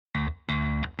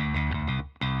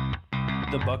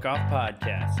The Buck Off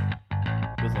Podcast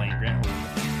with Lane Grant Holden.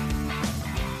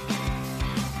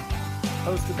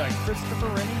 Hosted by Christopher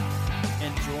Rennie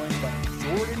and joined by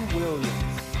Jordan Williams.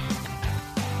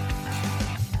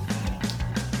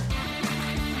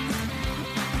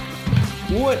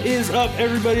 What is up,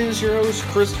 everybody? This is your host,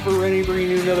 Christopher Rennie,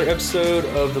 bringing you another episode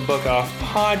of the Buck Off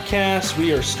Podcast.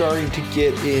 We are starting to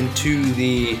get into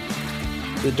the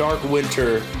dark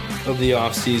winter of the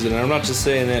off season. And I'm not just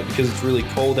saying that because it's really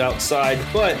cold outside,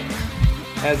 but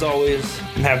as always,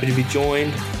 I'm happy to be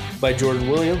joined by Jordan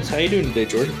Williams. How you doing today,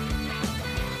 Jordan?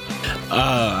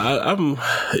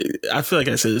 I feel like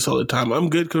I say this all the time. I'm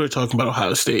good because we're talking about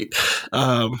Ohio State.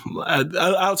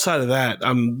 Outside of that,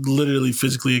 I'm literally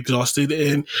physically exhausted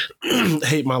and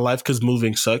hate my life because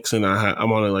moving sucks, and I'm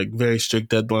on a very strict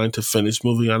deadline to finish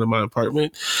moving out of my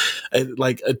apartment. And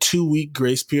a 2-week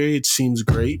grace period seems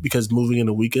great because moving in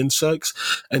a weekend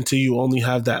sucks until you only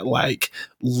have that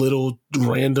little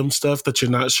random stuff that you're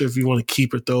not sure if you want to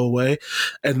keep or throw away,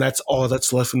 and that's all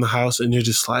that's left in the house, and you're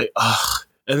just like, ugh.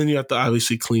 And then you have to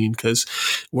obviously clean because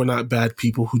we're not bad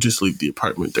people who just leave the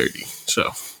apartment dirty. So,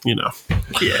 Yeah.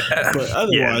 But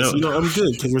otherwise, I'm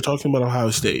good because we're talking about Ohio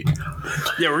State.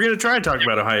 Yeah, we're going to try and talk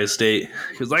about Ohio State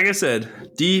because, like I said,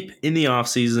 deep in the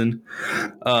offseason.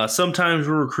 Sometimes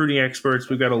we're recruiting experts.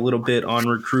 We've got a little bit on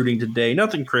recruiting today.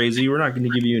 Nothing crazy. We're not going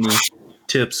to give you any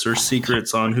tips or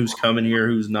secrets on who's coming here,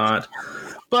 who's not.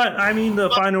 But, the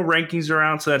final rankings are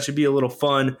out, so that should be a little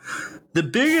fun. The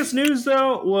biggest news,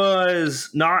 though, was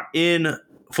not in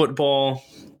football.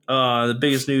 The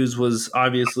biggest news was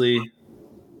obviously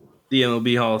the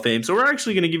MLB Hall of Fame. So we're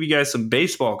actually going to give you guys some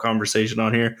baseball conversation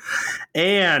on here.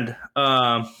 And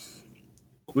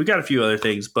we've got a few other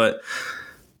things. But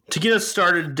to get us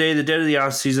started today, the dead of the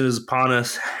offseason is upon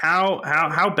us.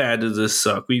 How bad does this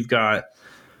suck? We got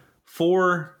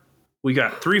 3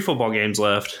 football games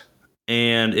left,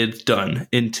 and it's done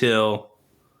until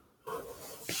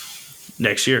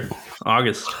next year,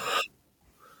 August.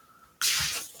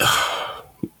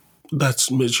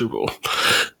 That's miserable.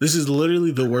 This is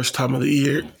literally the worst time of the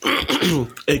year.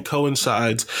 It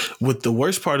coincides with the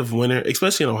worst part of winter,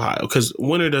 especially in Ohio, because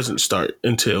winter doesn't start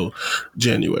until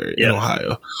January in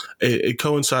Ohio. It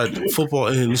coincides. Football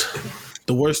ends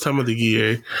the worst time of the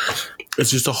year.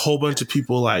 It's just a whole bunch of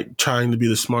people trying to be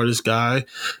the smartest guy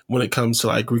when it comes to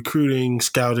recruiting,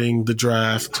 scouting, the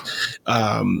draft,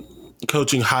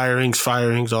 coaching, hirings,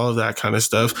 firings, all of that kind of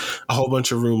stuff. A whole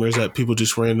bunch of rumors that people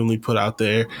just randomly put out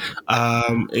there.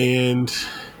 And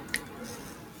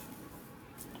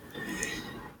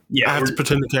I have to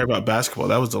pretend to care about basketball.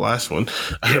 That was the last one.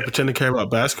 I had to pretend to care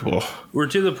about basketball. We're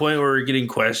to the point where we're getting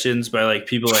questions by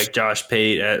people like Josh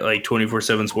Pate at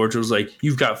 24/7 Sports. It was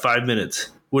you've got 5 minutes.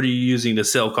 What are you using to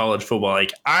sell college football?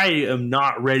 I am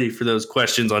not ready for those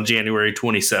questions on January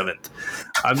 27th.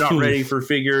 I'm not ready for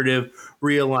figurative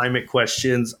realignment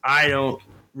questions. I don't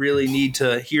really need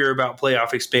to hear about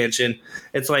playoff expansion.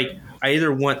 It's I either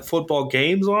want football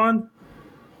games on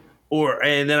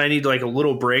and then I need a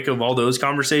little break of all those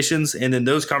conversations, and then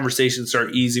those conversations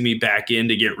start easing me back in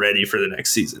to get ready for the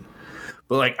next season.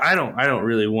 But I don't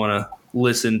really want to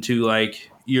listen to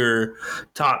your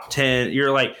top 10,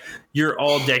 your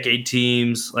all decade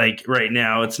teams right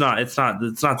now. It's not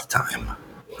the time.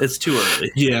 It's too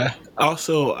early. Yeah.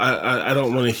 Also, I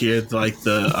don't want to hear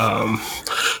the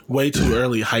way too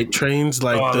early hype trains.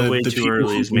 The way too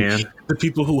early, man. The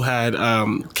people who had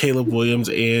Caleb Williams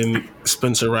and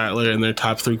Spencer Rattler and their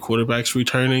top 3 quarterbacks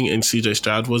returning, and CJ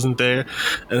Stroud wasn't there,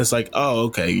 and it's oh,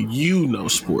 okay,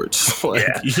 sports.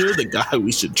 You're the guy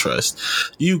we should trust.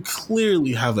 You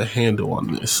clearly have a handle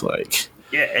on this.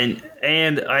 Yeah, and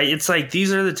it's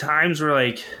these are the times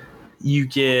where you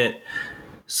get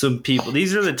some people.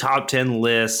 These are the top 10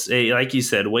 lists. Like you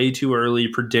said, way too early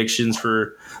predictions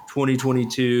for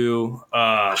 2022.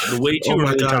 The way too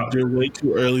early. God, your way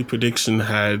too early prediction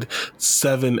had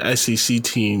 7 SEC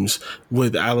teams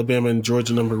with Alabama and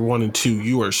Georgia number 1 and 2.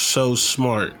 You are so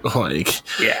smart.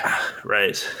 Yeah,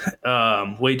 right.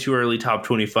 Way too early top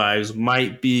 25s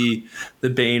might be the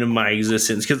bane of my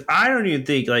existence, because I don't even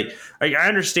think I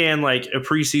understand a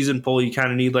preseason poll. You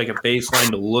kind of need a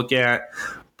baseline to look at,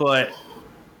 but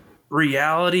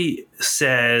reality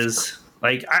says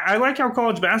I like how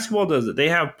college basketball does it. They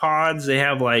have pods, they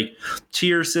have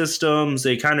tier systems,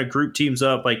 they kind of group teams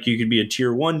up. You could be a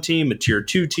tier 1 team, a tier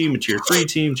 2 team, a tier 3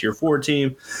 team, tier 4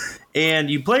 team, and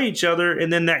you play each other,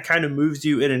 and then that kind of moves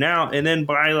you in and out. And then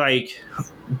by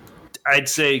I'd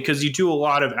say, because you do a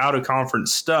lot of out of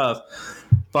conference stuff,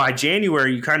 by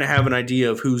January, you kind of have an idea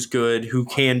of who's good, who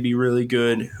can be really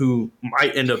good, who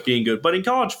might end up being good. But in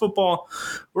college football,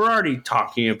 we're already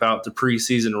talking about the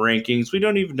preseason rankings. We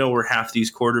don't even know where half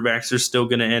these quarterbacks are still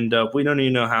going to end up. We don't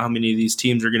even know how many of these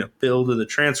teams are going to build in the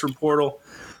transfer portal.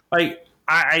 Like,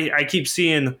 I keep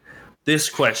seeing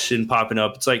this question popping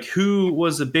up. It's like, who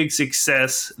was a big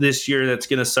success this year that's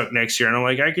going to suck next year? And I'm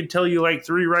like, I could tell you like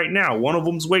 3 right now. One of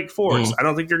them's Wake Forest. I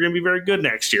don't think they're going to be very good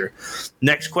next year.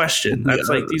 Next question. That's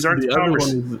like, these aren't the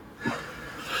conversations.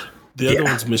 The other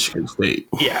one's Michigan State.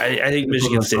 Yeah, I think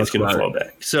Michigan State's going to fall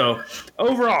back. So,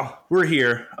 overall, we're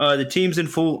here. The team's in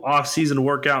full off-season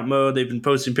workout mode. They've been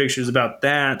posting pictures about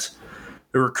that.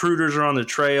 The recruiters are on the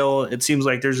trail. It seems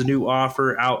like there's a new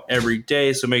offer out every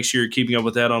day, so make sure you're keeping up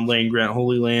with that on Land Grant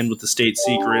Holy Land with the state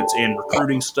secrets and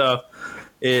recruiting stuff.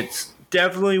 It's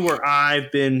definitely where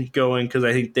I've been going because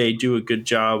I think they do a good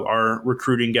job, our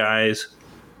recruiting guys,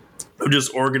 of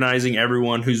just organizing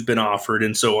everyone who's been offered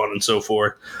and so on and so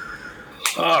forth.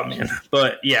 Oh, man.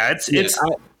 But, yeah, it's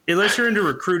unless you're into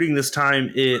recruiting this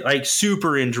time,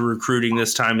 super into recruiting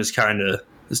this time's kind of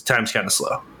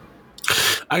slow.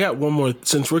 I got one more.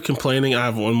 Since we're complaining, I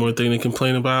have one more thing to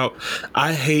complain about.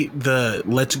 I hate the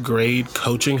let's grade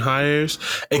coaching hires,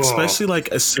 especially like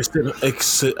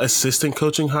assistant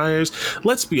coaching hires.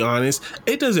 Let's be honest,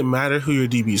 it doesn't matter who your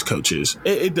DB's coach is.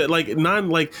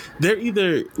 They're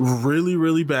either really,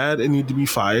 really bad and need to be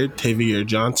fired, Tavier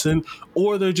Johnson,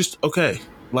 or they're just okay.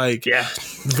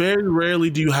 Very rarely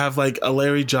do you have like a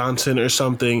Larry Johnson or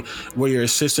something where your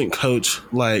assistant coach,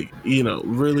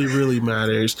 really, really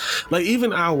matters. Like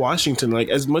even Al Washington, like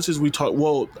as much as we talk,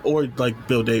 or like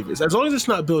Bill Davis, as long as it's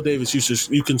not Bill Davis,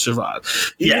 you can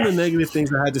survive. Even the negative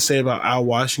things I had to say about Al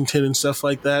Washington and stuff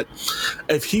like that,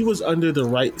 if he was under the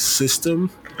right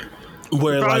system,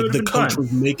 where like the coach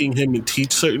was making him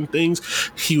teach certain things,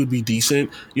 he would be decent.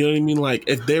 You know what I mean? Like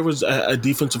if there was a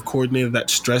defensive coordinator that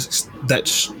stressed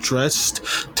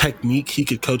technique, he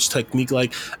could coach technique.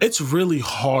 Like it's really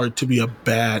hard to be a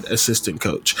bad assistant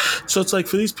coach. So it's like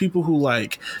for these people who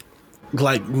like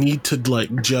need to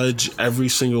like judge every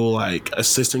single like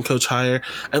assistant coach hire,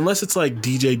 unless it's like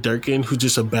DJ Durkin, who's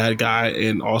just a bad guy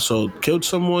and also killed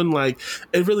someone, like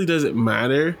it really doesn't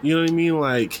matter. You know what I mean?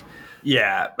 Like.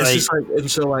 Yeah, it's just like, and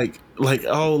so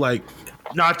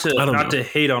not to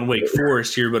hate on Wake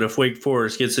Forest here, but if Wake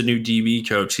Forest gets a new DB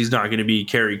coach, he's not going to be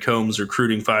Kerry Combs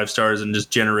recruiting 5 stars and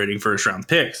just generating first round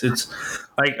picks. It's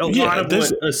like a lot of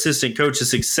what assistant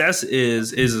coach's success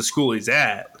is the school he's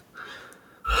at.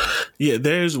 Yeah,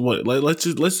 there's what let's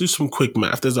do some quick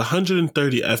math. There's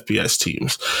 130 FBS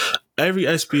teams. Every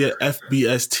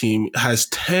FBS team has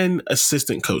 10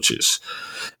 assistant coaches.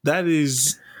 That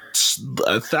is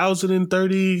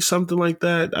 1,030, something like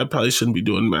that. I probably shouldn't be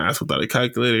doing math without a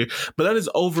calculator, but that is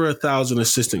over 1,000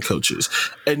 assistant coaches.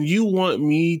 And you want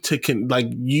me to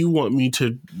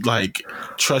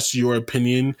trust your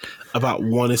opinion about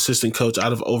one assistant coach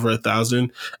out of over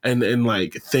 1,000 and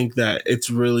like think that it's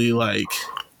really like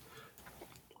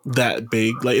that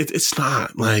big. Like it's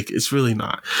not, like it's really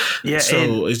not. Yeah.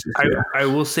 So I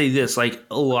will say this, like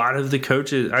a lot of the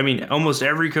coaches, I mean almost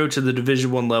every coach at the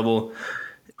Division I level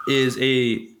is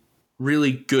a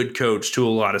really good coach to a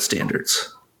lot of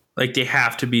standards. Like they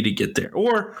have to be to get there.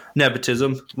 Or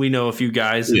nepotism. We know a few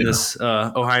guys in this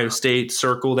Ohio State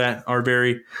circle that are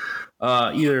very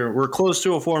either we're close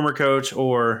to a former coach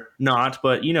or not.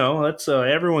 But that's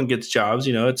everyone gets jobs.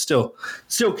 It still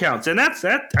counts, and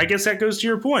that I guess that goes to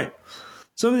your point.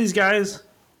 Some of these guys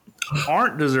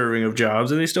aren't deserving of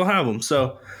jobs, and they still have them.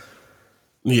 So.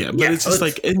 Yeah, but it's just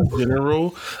like in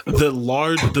general, they're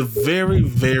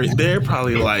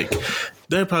probably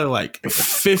like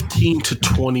 15 to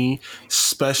 20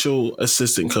 special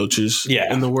assistant coaches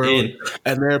in the world,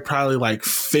 and there are probably like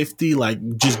 50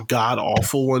 like just god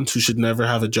awful ones who should never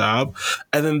have a job,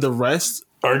 and then the rest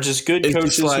are just good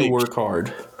coaches who work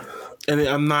hard. And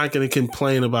I'm not going to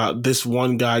complain about this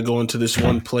one guy going to this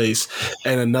one place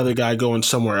and another guy going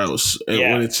somewhere else.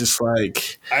 When it's just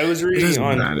like, I was reading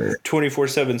on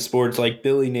 24/7 Sports, like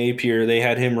Billy Napier, they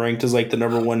had him ranked as like the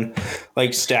number 1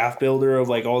 like staff builder of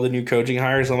like all the new coaching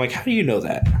hires. I'm like, how do you know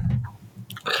that?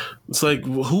 It's like,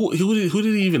 who did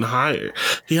he even hire?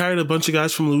 He hired a bunch of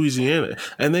guys from Louisiana,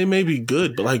 and they may be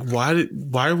good, but like, why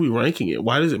are we ranking it?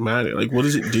 Why does it matter? Like, what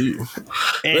does it do?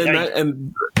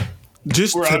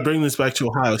 Just to bring this back to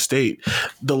Ohio State,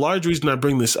 the large reason I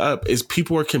bring this up is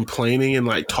people are complaining and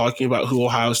like talking about who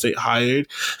Ohio State hired,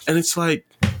 and it's like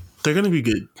they're going to be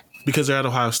good because they're at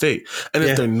Ohio State, and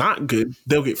if they're not good,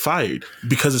 they'll get fired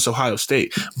because it's Ohio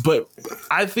State. But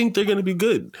I think they're going to be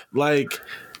good. Like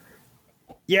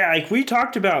we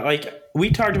talked about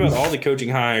all the coaching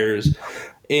hires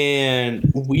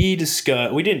And we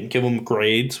didn't give them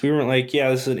grades. We weren't like, yeah,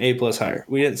 this is an A+ hire.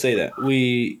 We didn't say that.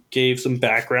 We gave some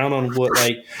background on what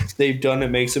like they've done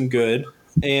that makes them good.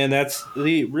 And that's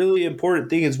the really important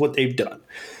thing is what they've done.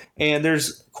 And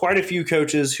there's quite a few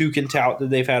coaches who can tout that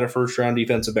they've had a first-round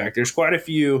defensive back. There's quite a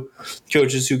few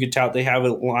coaches who can tout they have a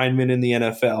lineman in the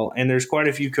NFL. And there's quite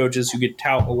a few coaches who could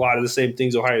tout a lot of the same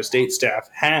things Ohio State staff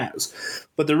has.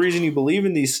 But the reason you believe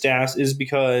in these staffs is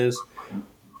because,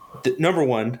 number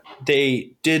one,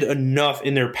 they did enough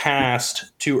in their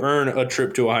past to earn a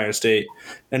trip to Ohio State.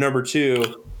 And number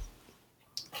two,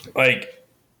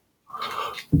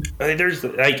 there's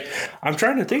I'm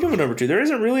trying to think of a number two. There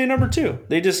isn't really a number two.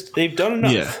 They've done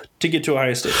enough to get to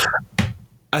Ohio State.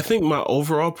 I think my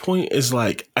overall point is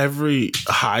like every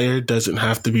hire doesn't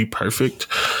have to be perfect.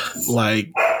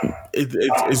 Like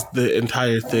it's the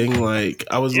entire thing. Like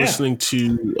I was listening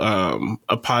to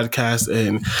a podcast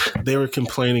and they were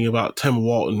complaining about Tim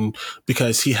Walton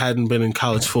because he hadn't been in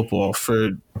college football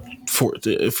for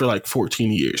like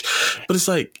 14 years. But it's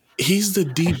like, he's the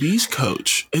DB's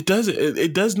coach. It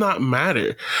does not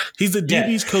matter. He's the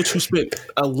DB's coach who spent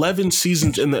 11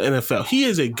 seasons in the NFL. He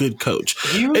is a good coach.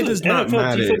 It does not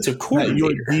matter that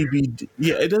your DB.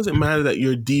 Yeah, it doesn't matter that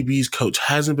your DB's coach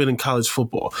hasn't been in college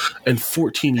football in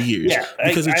 14 years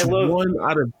because it's 1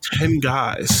 out of 10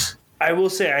 guys. I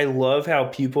will say I love how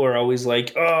people are always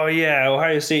like, oh, yeah,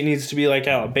 Ohio State needs to be like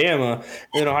Alabama.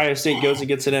 And then Ohio State goes and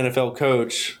gets an NFL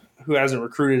coach who hasn't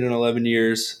recruited in 11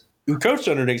 years. Who coached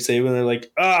under Nick Saban, they're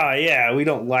like, yeah, we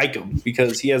don't like him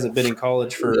because he hasn't been in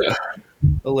college for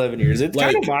 11 years. It's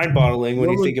kind of mind-boggling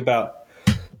when you think about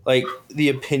like the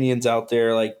opinions out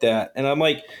there like that. And I'm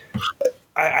like,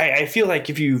 I feel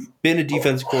like if you've been a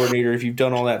defensive coordinator, if you've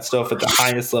done all that stuff at the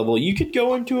highest level, you could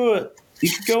go into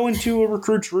a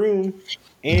recruit's room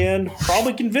and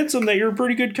probably convince them that you're a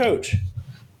pretty good coach.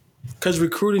 Because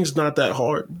recruiting is not that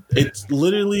hard. It's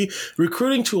literally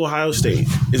recruiting to Ohio State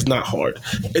is not hard.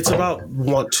 It's about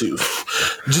want to.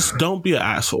 Just don't be an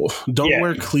asshole. Don't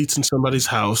wear cleats in somebody's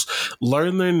house.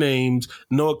 Learn their names.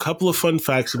 Know a couple of fun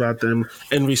facts about them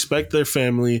and respect their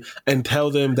family and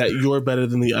tell them that you're better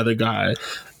than the other guy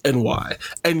and why.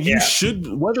 And you should,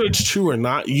 whether it's true or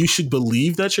not, you should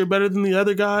believe that you're better than the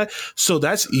other guy. So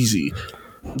that's easy.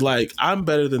 Like, I'm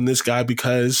better than this guy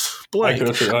because blank.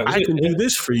 I can do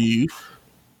this for you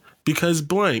because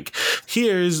blank.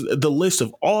 Here's the list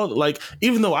of all, like,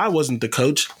 even though I wasn't the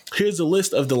coach, here's a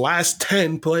list of the last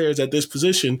 10 players at this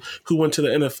position who went to the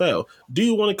NFL. Do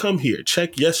you want to come here?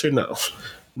 Check yes or no.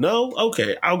 No?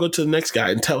 Okay, I'll go to the next guy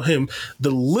and tell him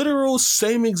the literal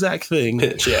same exact thing.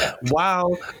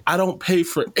 Wow, I don't pay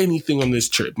for anything on this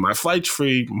trip. My flight's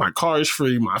free, my car is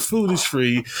free, my food is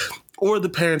free. Or the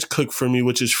parents cook for me,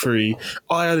 which is free.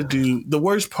 All I had to do, the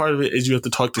worst part of it is you have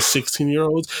to talk to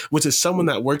 16-year-olds, which is someone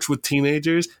that works with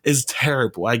teenagers, is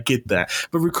terrible. I get that.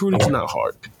 But recruiting's not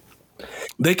hard.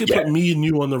 They could put me and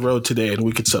you on the road today and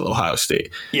we could sell Ohio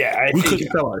State. We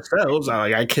couldn't sell ourselves.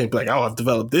 I can't be like, oh, I've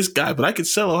developed this guy, but I could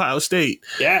sell Ohio State.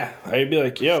 Yeah. I'd be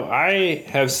like, yo, I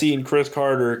have seen Chris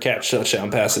Carter catch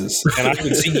touchdown passes, and I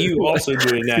could see you also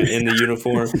doing that in the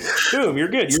uniform. Boom, you're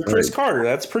good. You're Chris Carter.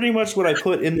 That's pretty much what I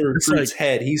put in the recruit's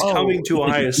head. He's coming to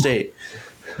Ohio State.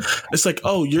 It's like,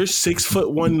 oh, you're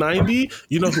 6'190".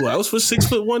 You know who else was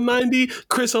 6'190"?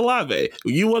 Chris Olave.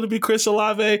 You want to be Chris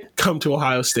Olave? Come to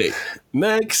Ohio State.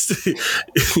 Next,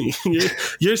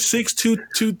 you're 6'2",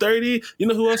 230. You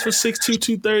know who else was 6'2",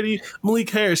 230? Malik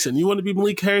Harrison. You want to be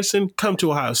Malik Harrison? Come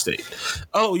to Ohio State.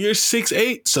 Oh, you're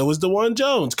 6'8". So is DeJuan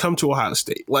Jones. Come to Ohio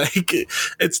State. Like,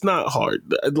 it's not hard.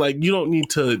 Like, you don't need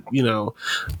to,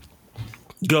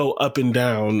 go up and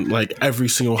down like every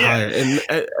single hire. And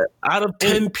out of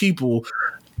 10 people,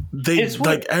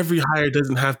 every hire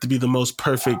doesn't have to be the most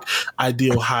perfect,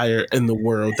 ideal hire in the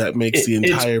world that makes the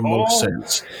entire most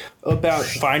sense. About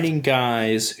finding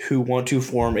guys who want to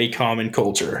form a common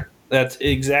culture. That's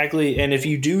exactly, and if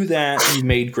you do that, you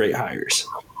made great hires.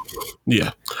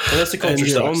 Yeah. And that's the culture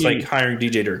stuff. It's like hiring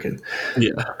DJ Durkin.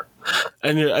 Yeah.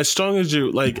 And you're as strong as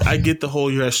you like. I get the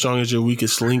whole you're as strong as your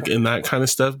weakest link and that kind of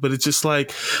stuff, but it's just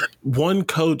like one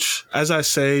coach, as I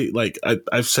say, like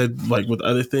I've said, like with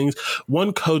other things,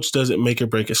 one coach doesn't make or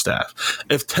break a staff.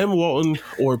 If Tim Walton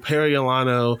or Perry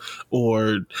Alano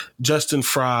or Justin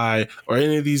Fry or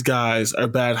any of these guys are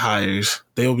bad hires,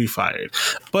 they will be fired.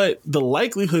 But the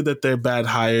likelihood that they're bad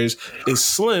hires is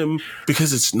slim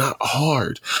because it's not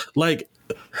hard. Like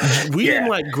we didn't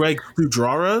like Greg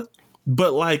Studrara.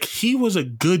 but like he was a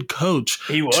good coach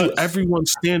He was. to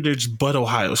everyone's standards but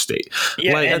Ohio State.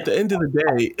 Yeah, like at the end of the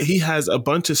day, he has a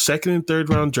bunch of second and third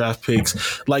round draft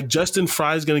picks. Like Justin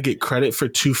Fry is going to get credit for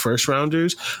 2 first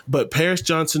rounders, but Paris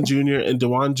Johnson Jr. and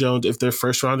DeJuan Jones, if they're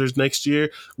first rounders next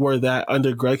year, were that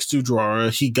under Greg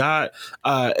Studrara. He got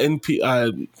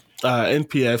NPF.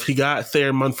 He got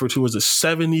Thayer Munford, who was a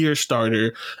 7-year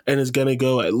starter and is going to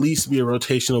go at least be a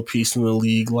rotational piece in the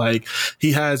league. Like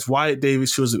he has Wyatt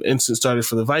Davis, who was an instant starter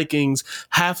for the Vikings.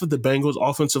 Half of the Bengals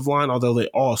offensive line, although they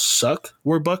all suck,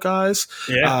 were Buckeyes.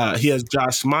 Yeah. He has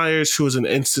Josh Myers, who was an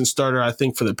instant starter, I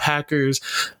think, for the Packers.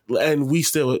 And we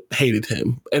still hated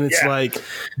him. And it's like,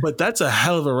 but that's a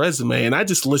hell of a resume. And I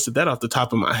just listed that off the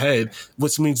top of my head,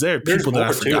 which means there are people that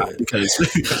I forgot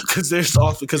because they're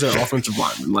offensive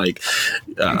linemen. Like,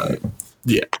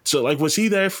 yeah. So, like, was he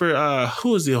there for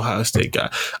who was the Ohio State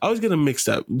guy? I was getting mixed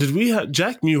up. Did we have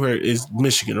Jack Muir is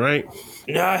Michigan, right?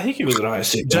 No, I think he was an Ohio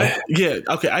State guy. Yeah.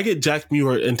 Okay. I get Jack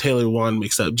Muir and Taylor Wan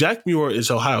mixed up. Jack Muir is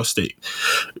Ohio State.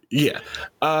 Yeah.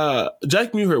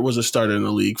 Jack Muir was a starter in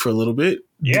the league for a little bit.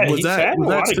 Yeah, he's had a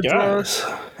lot of guys.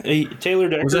 Taylor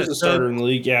Decker's a starter in the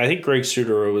league. Yeah, I think Greg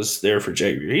Studer was there for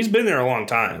Jack Muir. He's been there a long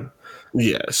time.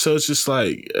 Yeah. So it's just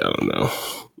like, I don't know.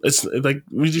 It's like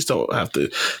we just don't have to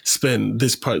spend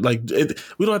this part we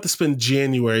don't have to spend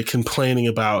January complaining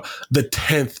about the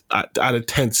 10th out of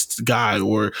 10th guy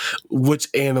or which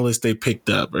analyst they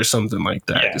picked up or something like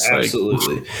that. Yeah, it's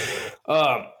absolutely.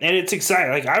 And it's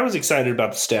exciting. Like I was excited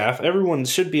about the staff. Everyone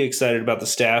should be excited about the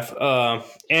staff.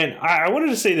 And I wanted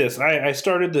to say this. I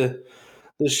started the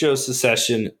show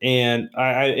Secession, and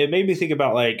it made me think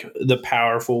about like the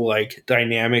powerful like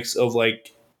dynamics of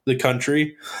like the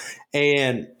country.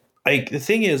 And like the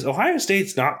thing is, Ohio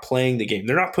State's not playing the game.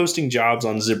 They're not posting jobs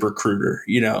on ZipRecruiter.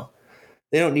 You know,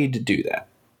 they don't need to do that.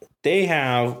 They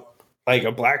have like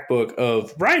a black book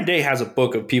of Ryan Day has a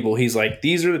book of people. He's like,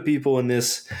 these are the people in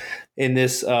this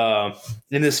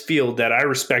field that I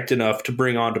respect enough to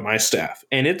bring onto my staff.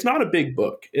 And it's not a big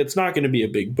book. It's not going to be a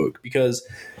big book because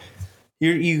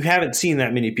you haven't seen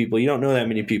that many people. You don't know that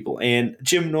many people. And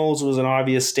Jim Knowles was an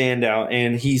obvious standout.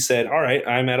 And he said, all right,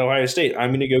 I'm at Ohio State.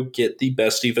 I'm going to go get the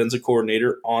best defensive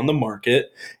coordinator on the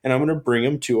market, and I'm going to bring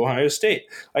him to Ohio State.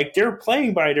 Like they're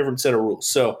playing by a different set of rules.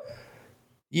 So,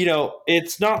 you know,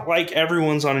 it's not like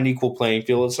everyone's on an equal playing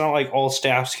field. It's not like all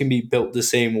staffs can be built the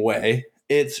same way.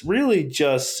 It's really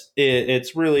just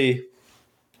it's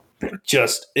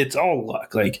all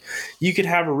luck. Like you could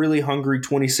have a really hungry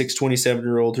 26,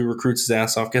 27-year-old who recruits his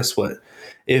ass off. Guess what?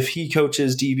 If he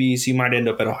coaches DBs, he might end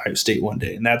up at Ohio State one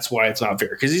day. And that's why it's not fair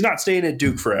because he's not staying at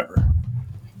Duke forever.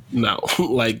 No,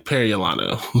 like Perry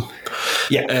Alano.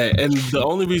 Yeah. And the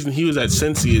only reason he was at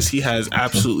Cincy is he has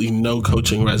absolutely no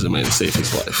coaching resume to save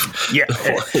his life. Yeah.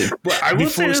 But I will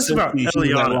say this about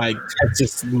Eliano. Like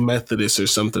Texas Methodist or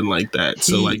something like that.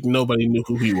 So like nobody knew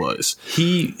who he was.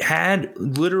 He had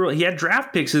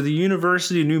draft picks at the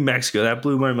University of New Mexico. That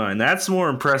blew my mind. That's more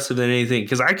impressive than anything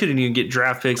because I couldn't even get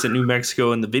draft picks at New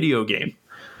Mexico in the video game.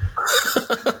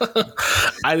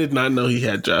 I did not know he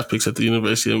had draft picks at the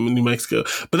University of New Mexico,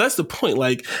 but that's the point.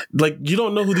 Like you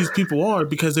don't know who these people are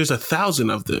because there's 1,000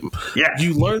 of them. Yeah,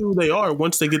 you learn who they are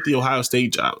once they get the Ohio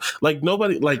State job. Like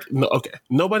nobody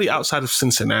outside of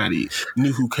Cincinnati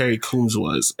knew who Kerry Coombs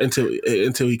was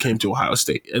until he came to Ohio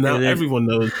State, and now everyone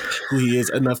knows who he is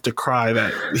enough to cry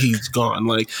that he's gone.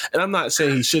 Like, and I'm not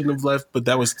saying he shouldn't have left, but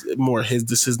that was more his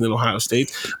decision than Ohio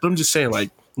State. But I'm just saying,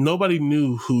 like, nobody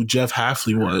knew who Jeff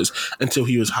Hafley was until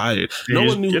he was hired. No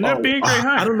one knew.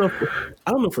 I don't know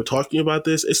if we're talking about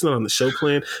this. It's not on the show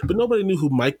plan, but nobody knew who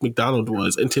Mike McDonald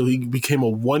was until he became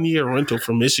a 1-year rental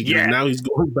from Michigan, and now he's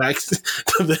going back to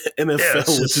the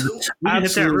NFL, which is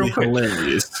absolutely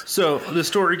hilarious. So the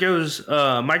story goes,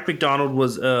 Mike McDonald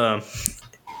was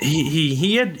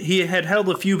he had held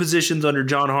a few positions under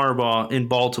John Harbaugh in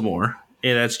Baltimore,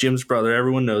 and that's Jim's brother.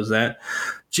 Everyone knows that.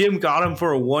 Jim got him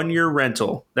for a 1-year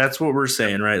rental. That's what we're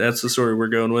saying, right? That's the story we're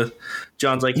going with.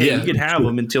 John's like, hey, you can have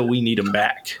him until we need him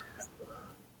back.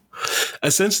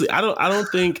 Essentially, I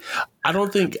think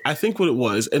what it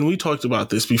was, and we talked about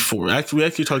this before. We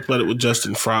actually talked about it with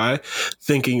Justin Fry,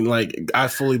 thinking like I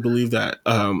fully believe that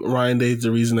Ryan Day is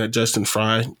the reason that Justin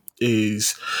Fry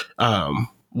is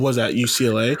was at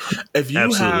UCLA. If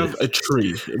you have a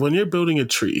tree, when you're building a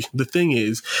tree, the thing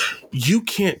is you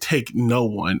can't take no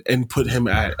one and put him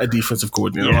at a defensive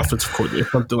coordinator, offensive coordinator,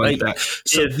 something like that.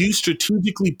 So you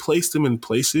strategically place them in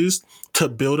places to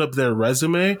build up their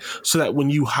resume so that when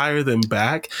you hire them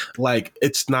back, like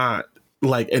it's not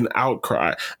like an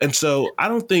outcry. And so I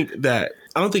don't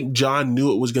think John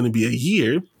knew it was going to be a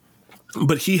year.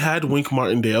 But he had Wink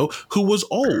Martindale, who was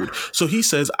old. So he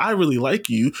says, I really like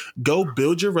you. Go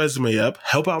build your resume up,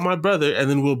 help out my brother, and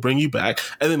then we'll bring you back.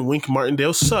 And then Wink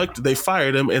Martindale sucked. They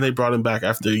fired him, and they brought him back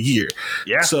after a year.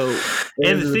 Yeah. So,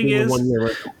 and the thing is,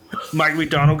 Mike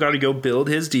McDonald got to go build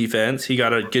his defense. He got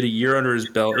to get a year under his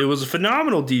belt. It was a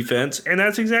phenomenal defense, and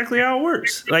that's exactly how it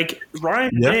works. Like,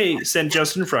 Ryan Day sent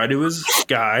Justin Fry to his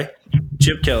guy,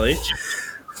 Chip Kelly.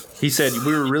 He said,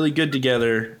 we were really good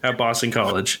together at Boston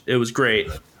College. It was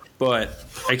great, but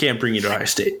I can't bring you to Ohio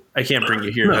State. I can't bring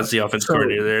you here as the offensive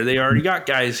coordinator there. They already got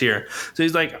guys here. So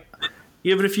he's like,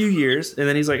 give it a few years. And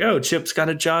then he's like, oh, Chip's got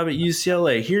a job at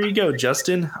UCLA. Here you go,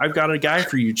 Justin. I've got a guy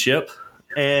for you, Chip.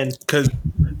 And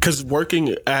because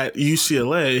working at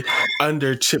UCLA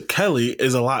under Chip Kelly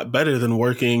is a lot better than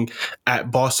working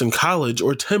at Boston College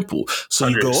or Temple. So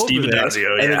you go Steve over there,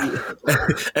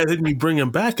 Adazio, and then you bring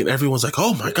him back, and everyone's like,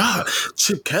 "Oh my God,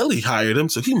 Chip Kelly hired him,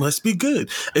 so he must be good."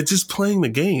 It's just playing the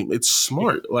game. It's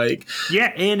smart, like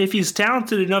and if he's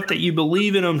talented enough that you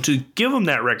believe in him to give him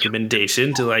that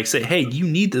recommendation to like say, "Hey, you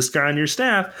need this guy on your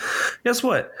staff." Guess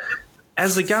what?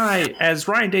 As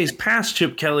Ryan Day's passed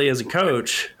Chip Kelly as a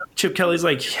coach, Chip Kelly's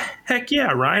like, heck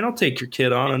yeah, Ryan, I'll take your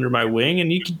kid on under my wing,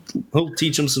 and he'll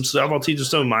teach him some stuff. I'll teach him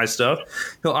some of my stuff.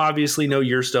 He'll obviously know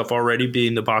your stuff already,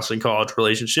 being the Boston College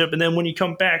relationship, and then when you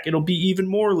come back, it'll be even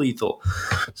more lethal.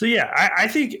 So yeah, I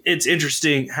think it's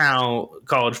interesting how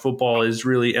college football is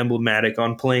really emblematic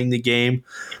on playing the game,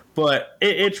 but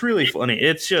it's really funny.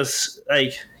 It's just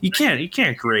like you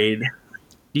can't grade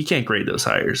those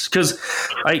hires because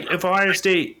like if Ohio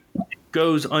State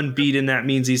goes unbeaten, that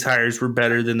means these hires were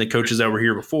better than the coaches that were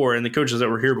here before, and the coaches that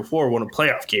were here before won a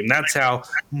playoff game. That's how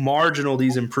marginal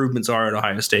these improvements are at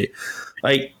Ohio State.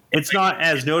 Like, it's not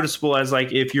as noticeable as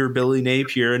like if you're Billy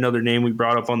Napier, another name we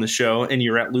brought up on the show, and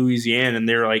you're at Louisiana and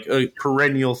they're like a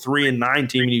perennial 3-9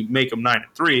 team and you make them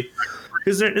 9-3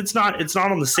 because it's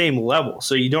not on the same level.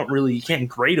 So you can't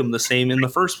grade them the same in the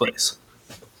first place.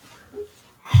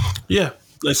 Yeah.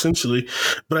 Essentially,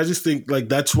 but I just think like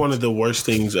that's one of the worst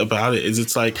things about it is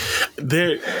it's like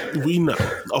we know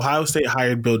Ohio State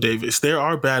hired Bill Davis. There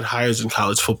are bad hires in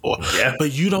college football,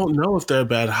 but you don't know if they're a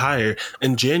bad hire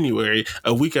in January,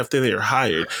 a week after they are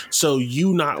hired. So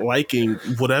you not liking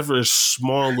whatever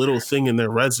small little thing in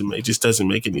their resume just doesn't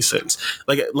make any sense.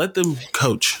 Like, let them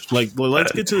coach. Like,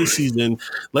 let's get to the season.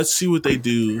 Let's see what they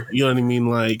do. You know what I mean?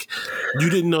 Like,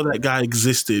 you didn't know that guy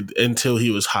existed until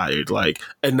he was hired. Like,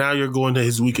 and now you're going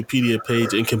to his Wikipedia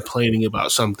page and complaining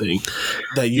about something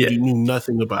that you knew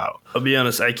nothing about. I'll be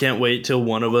honest, I can't wait till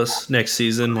one of us next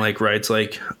season writes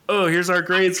like, "Oh, here's our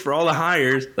grades for all the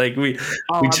hires." Like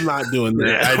I'm not doing that.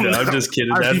 Yeah, I know. I'm just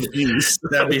kidding. That'd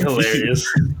be hilarious.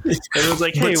 And it was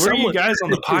like, "Hey, were you guys on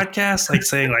the podcast like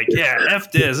saying like, yeah,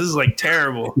 F this is like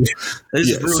terrible. This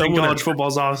is ruining college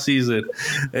football's off season."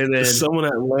 And then someone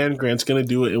at Land Grant's gonna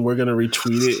do it, and we're gonna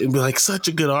retweet it and be like, "Such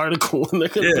a good article," and they're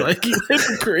gonna be like, "You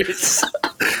hypocrites."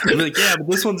 I'm like, yeah, but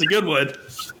this one's a good one.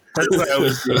 That's what I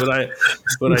always do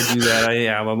when I do that.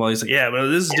 I'm always like, yeah, but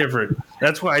this is different.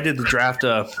 That's why I did the draft.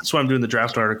 That's why I'm doing the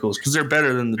draft articles because they're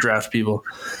better than the draft people.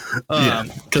 Come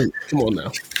on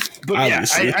now. But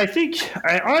obviously.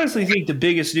 I honestly think the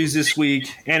biggest news this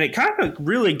week, and it kind of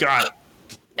really got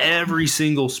every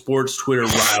single sports Twitter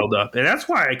riled up, and that's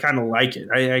why I kind of like it.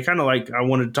 I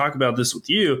wanted to talk about this with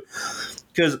you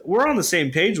because we're on the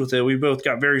same page with it. We both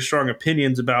got very strong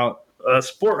opinions about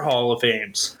sport Hall of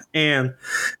Fames. And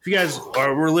if you guys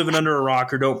were living under a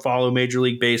rock or don't follow Major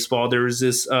League Baseball, there was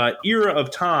this era of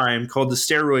time called the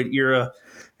steroid era.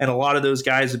 And a lot of those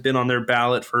guys have been on their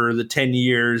ballot for the 10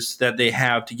 years that they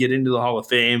have to get into the Hall of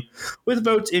Fame, with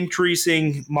votes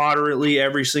increasing moderately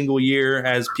every single year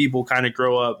as people kind of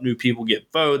grow up, new people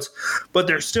get votes. But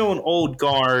there's still an old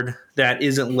guard that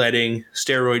isn't letting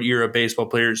steroid era baseball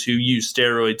players who use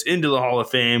steroids into the Hall of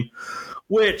Fame,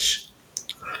 which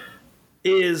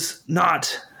is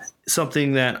not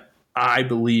something that I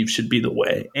believe should be the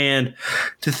way. And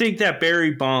to think that Barry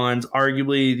Bonds,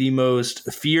 arguably the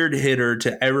most feared hitter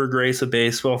to ever grace a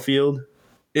baseball field,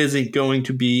 isn't going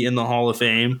to be in the Hall of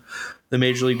Fame, the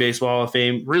Major League Baseball Hall of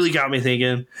Fame, really got me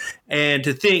thinking. And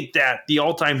to think that the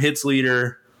all-time hits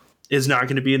leader is not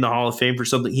going to be in the Hall of Fame for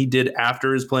something he did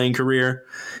after his playing career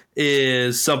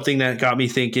is something that got me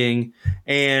thinking.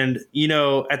 And,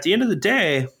 at the end of the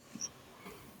day,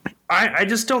 I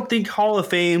just don't think Hall of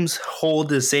Fames hold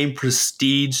the same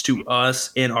prestige to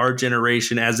us in our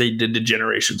generation as they did to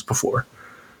generations before.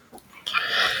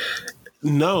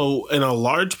 No, and a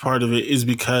large part of it is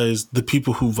because the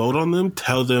people who vote on them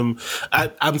tell them.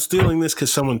 I'm stealing this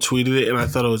because someone tweeted it and I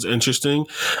thought it was interesting.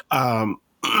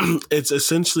 it's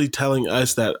essentially telling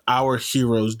us that our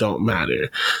heroes don't matter.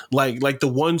 Like the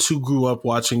ones who grew up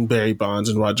watching Barry Bonds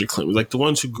and Roger Clemens, like the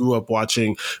ones who grew up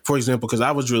watching, for example, because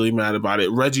I was really mad about it,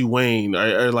 Reggie Wayne,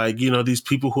 or like, these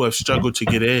people who have struggled to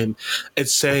get in.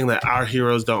 It's saying that our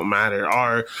heroes don't matter,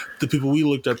 or the people we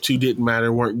looked up to didn't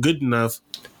matter, weren't good enough.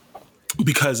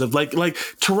 Because of like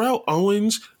Terrell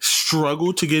Owens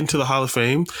struggled to get into the Hall of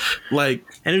Fame, and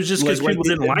it was just because people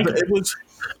didn't like it.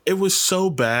 It was so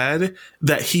bad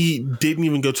that he didn't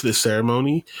even go to the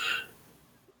ceremony,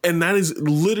 and that is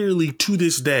literally to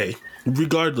this day,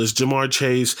 regardless. Jamar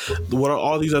Chase, what are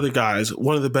all these other guys?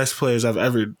 One of the best players I've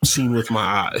ever seen with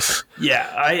my eyes.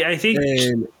 Yeah, I think.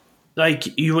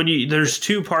 There's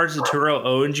two parts of Terrell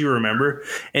Owens you remember,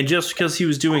 and just because he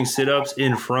was doing sit-ups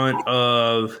in front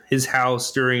of his house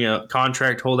during a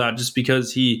contract holdout, just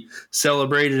because he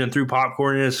celebrated and threw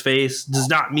popcorn in his face, does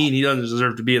not mean he doesn't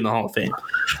deserve to be in the Hall of Fame.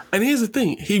 And here's the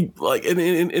thing: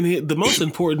 the most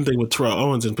important thing with Terrell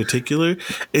Owens in particular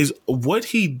is what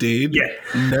he did.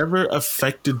 Never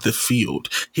affected the field.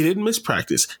 He didn't miss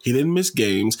practice. He didn't miss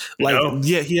games.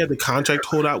 He had the contract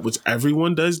holdout, which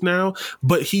everyone does now,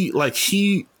 but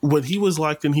when he was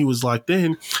locked in, he was locked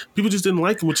in. People just didn't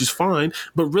like him, which is fine.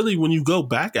 But really, when you go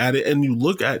back at it and you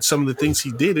look at some of the things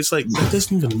he did, it's like, that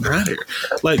doesn't even matter.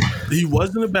 Like, he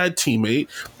wasn't a bad teammate.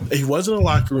 He wasn't a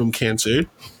locker room cancer.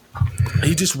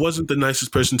 He just wasn't the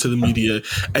nicest person to the media,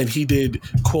 and he did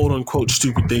quote unquote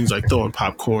stupid things like throwing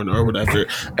popcorn or whatever,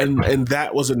 and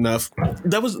that was enough.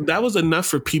 That was enough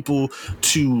for people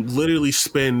to literally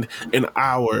spend an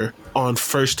hour on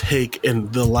First Take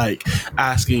and the like,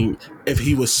 asking if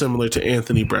he was similar to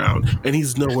Anthony Brown, and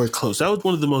he's nowhere close. That was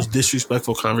one of the most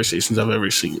disrespectful conversations I've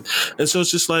ever seen. And so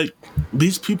it's just like,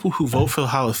 these people who vote for the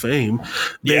Hall of Fame,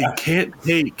 they can't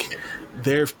take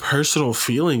their personal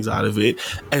feelings out of it,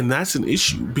 and that's an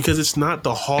issue, because it's not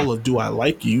the hall of do I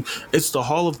like you, it's the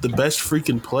hall of the best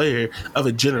freaking player of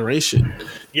a generation.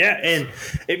 Yeah, and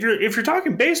if you're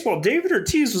talking baseball, David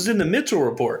Ortiz was in the Mitchell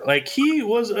report. Like, he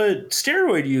was a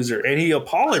steroid user, and he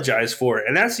apologized for it,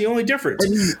 and that's the only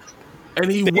difference.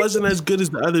 And he wasn't as good as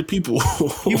the other people.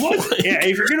 He wasn't. Yeah,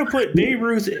 if you're going to put Babe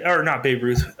Ruth, or not Babe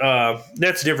Ruth,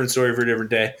 that's a different story for a different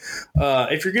day.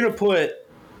 If you're going to put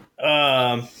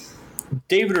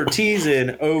David Ortiz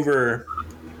in over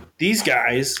these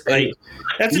guys, like,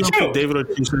 that's a joke. David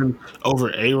Ortiz in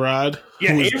over A-Rod.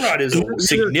 Yeah, A-Rod is a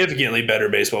significantly better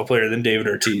baseball player than David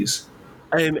Ortiz.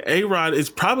 And A-Rod is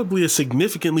probably a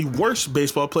significantly worse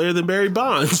baseball player than Barry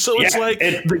Bonds. So it's like,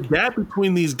 the gap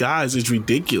between these guys is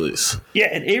ridiculous. Yeah,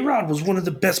 and A-Rod was one of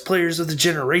the best players of the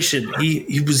generation.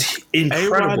 He was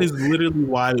incredible. A-Rod is literally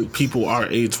why people our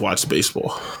age watch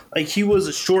baseball. Like, he was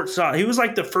a shortstop. He was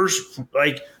like the first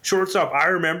shortstop I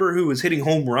remember who was hitting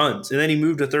home runs, and then he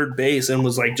moved to third base and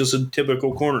was like just a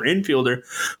typical corner infielder.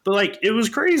 But it was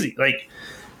crazy. Like,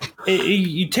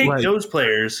 you take those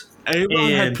players. A-Rod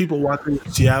had people watching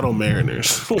Seattle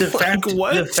Mariners. The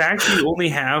fact you only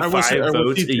have 5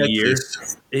 votes a year.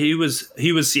 He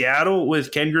was Seattle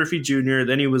with Ken Griffey Jr.,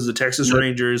 then he was the Texas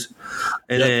Rangers,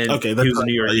 and then he was the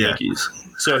New York Yankees.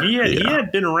 So he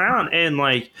had been around, and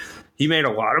he made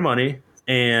a lot of money.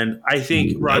 And I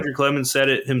think Roger Clemens said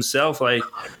it himself,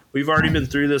 we've already been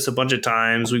through this a bunch of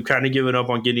times. We've kind of given up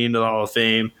on getting into the Hall of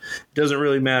Fame. It doesn't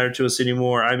really matter to us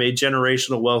anymore. I made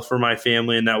generational wealth for my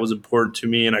family, and that was important to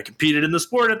me, and I competed in the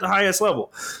sport at the highest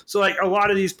level. So, a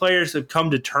lot of these players have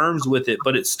come to terms with it,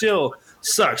 but it still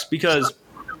sucks because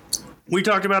we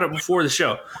talked about it before the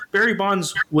show. Barry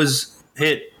Bonds was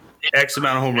hit X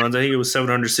amount of home runs. I think it was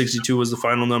 762 was the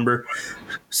final number.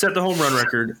 Set the home run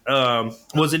record.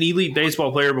 Was an elite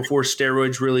baseball player before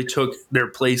steroids really took their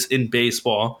place in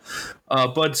baseball.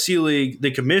 Bud Selig,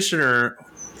 the commissioner,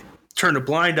 turned a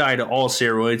blind eye to all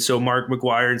steroids, so Mark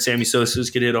McGwire and Sammy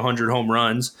Sosa could hit 100 home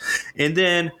runs. And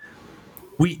then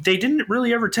they didn't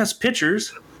really ever test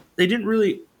pitchers. They didn't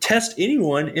really test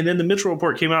anyone. And then the Mitchell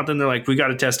report came out. Then they're like, we got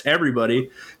to test everybody.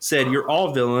 Said, you're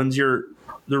all villains. You're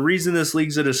the reason this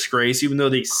league's a disgrace, even though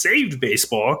they saved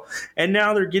baseball. And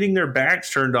now they're getting their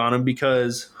backs turned on them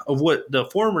because of what the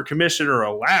former commissioner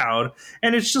allowed.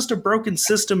 And it's just a broken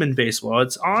system in baseball.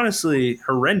 It's honestly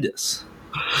horrendous.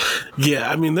 Yeah,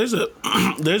 I mean, there's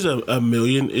a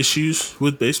million issues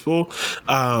with baseball,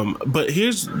 but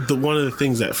here's one of the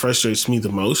things that frustrates me the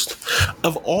most.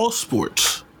 Of all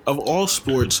sports,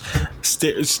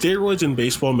 steroids in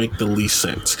baseball make the least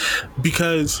sense,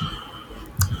 because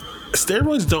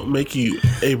steroids don't make you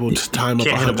able to time up a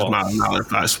 100-mile-an-hour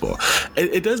fastball.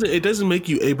 It doesn't make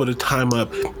you able to time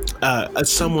up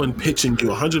someone pitching you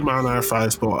 100-mile-an-hour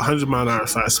fastball, 100-mile-an-hour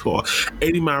fastball,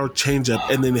 80-mile changeup,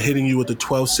 and then hitting you with a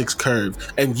 12-6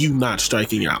 curve, and you not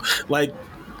striking out.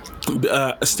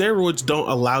 steroids don't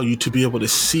allow you to be able to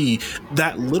see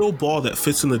that little ball that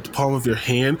fits in the palm of your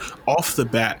hand off the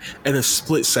bat in a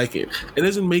split second. It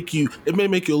doesn't make you, it may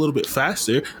make you a little bit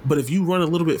faster, but if you run a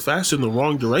little bit faster in the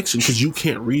wrong direction because you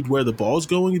can't read where the ball's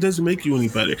going, it doesn't make you any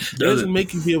better. It doesn't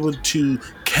make you be able to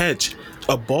catch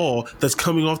a ball that's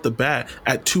coming off the bat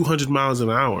at 200 miles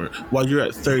an hour while you're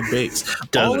at third base.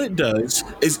 All it does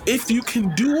is, if you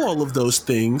can do all of those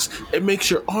things, it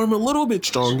makes your arm a little bit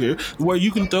stronger where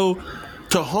you can throw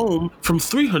to home from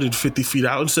 350 feet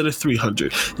out instead of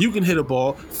 300. You can hit a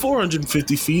ball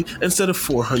 450 feet instead of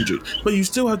 400, but you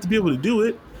still have to be able to do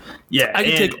it. Yeah, I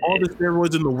can take all the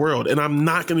steroids in the world, and I'm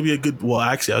not going to be a good. Well,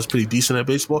 actually, I was pretty decent at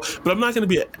baseball, but I'm not going to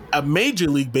be a major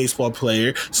league baseball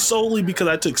player solely because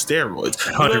I took steroids.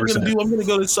 What I'm going to do? I'm going to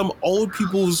go to some old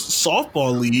people's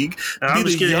softball league,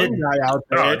 be the young guy out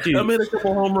there. I'm hit a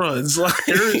couple home runs.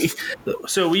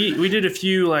 So we did a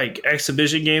few like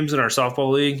exhibition games in our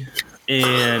softball league.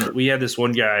 And we had this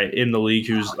one guy in the league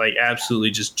who's like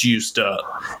absolutely just juiced up.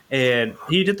 And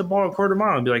he'd hit the ball a quarter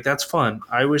mile and be like, that's fun.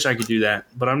 I wish I could do that,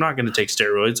 but I'm not going to take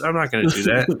steroids. I'm not going to do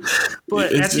that.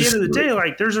 But at the end of the day,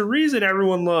 like, there's a reason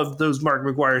everyone loved those Mark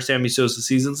McGwire, Sammy Sosa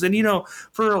seasons. And, you know,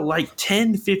 for like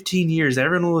 10, 15 years,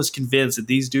 everyone was convinced that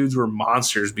these dudes were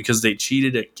monsters because they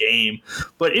cheated a game.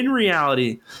 But in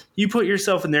reality, you put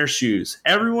yourself in their shoes.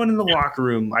 Everyone in the locker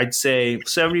room, I'd say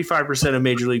 75% of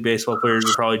Major League Baseball players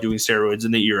are probably doing steroids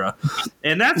in the era.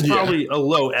 And that's probably a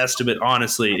low estimate,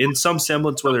 honestly, in some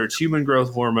semblance, whether it's human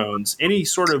growth hormones, any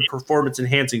sort of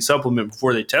performance-enhancing supplement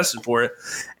before they tested for it.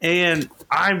 And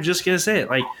I'm just going to say it.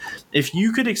 Like, if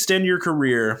you could extend your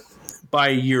career by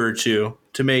a year or two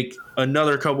to make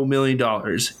another couple $1 million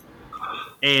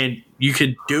and you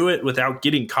could do it without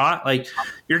getting caught, like,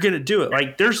 you're going to do it.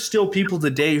 Like, there's still people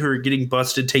today who are getting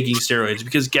busted taking steroids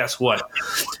because guess what?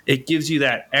 It gives you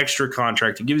that extra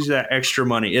contract. It gives you that extra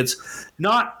money. It's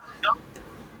not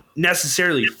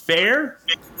necessarily fair,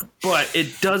 but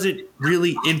it doesn't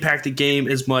really impact the game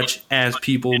as much as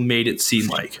people made it seem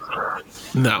like.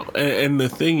 No, and the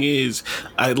thing is,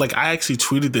 I actually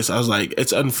tweeted this. I was like,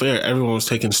 it's unfair. Everyone was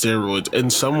taking steroids,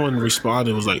 and someone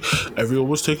responded, was like, everyone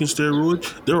was taking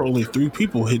steroids. There were only 3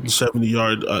 people hitting 70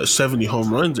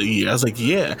 home runs a year. I was like,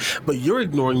 yeah, but you're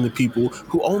ignoring the people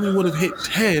who only would have hit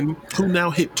 10, who now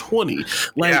hit 20.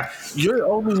 Like, you're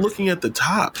only looking at the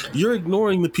top. You're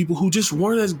ignoring the people who just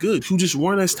weren't as good, who just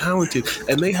weren't as talented,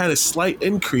 and they had a slight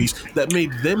increase that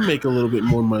made them make a little bit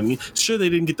more money. Sure, they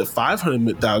didn't get the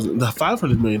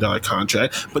 $500 million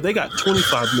contract, but they got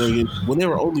 $25 million when they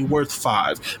were only worth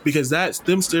 $5 because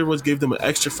them steroids gave them an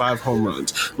extra 5 home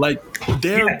runs. Like,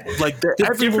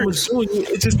 everyone was doing it.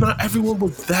 It's just not everyone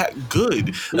was that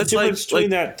good. That's like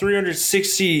between that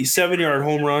 367-yard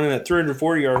home run and that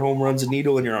 340-yard home run's a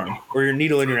needle in your arm or your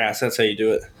needle in your ass. That's how you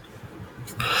do it.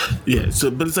 Yeah,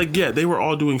 but it's like, they were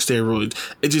all doing steroids.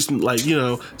 It just, like, you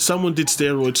know, someone did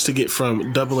steroids to get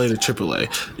from AA to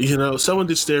AAA. You know, someone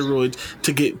did steroids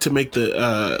to make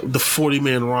the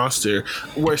 40-man roster,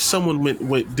 where someone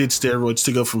did steroids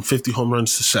to go from 50 home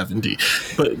runs to 70.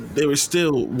 But they were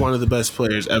still one of the best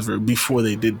players ever before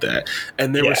they did that.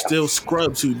 And there were still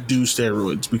scrubs who do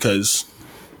steroids because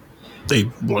they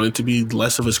wanted to be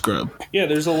less of a scrub. Yeah,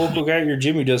 there's a local guy at your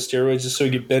gym who does steroids just so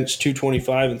he get benched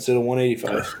 225 instead of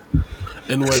 185.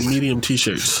 And wear medium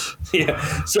T-shirts.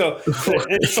 Yeah, so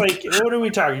it's like, what are we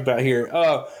talking about here?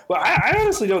 Well, I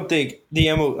honestly don't think the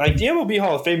MLB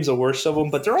Hall of Fame is the worst of them,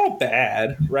 but they're all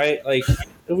bad, right? Like, if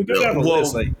we go down the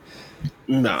list, like,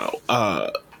 no,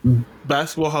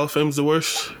 Basketball Hall of Fame is the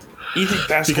worst. You think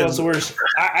basketball is the worst?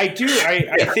 I do.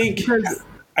 I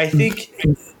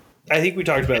think we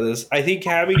talked about this. I think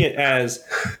having it as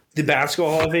the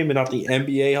Basketball Hall of Fame and not the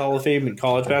NBA Hall of Fame and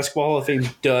College Basketball Hall of Fame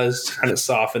does kind of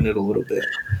soften it a little bit.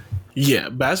 Yeah,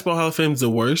 Basketball Hall of Fame is the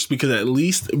worst because at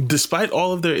least, despite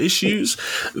all of their issues,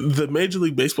 the Major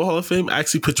League Baseball Hall of Fame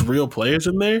actually puts real players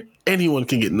in there. Anyone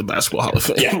can get in the Basketball Hall of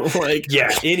Fame.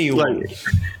 Anyone.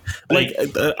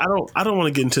 I don't want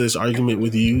to get into this argument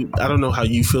with you. I don't know how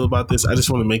you feel about this. I just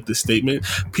want to make this statement.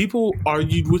 People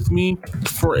argued with me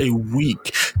for a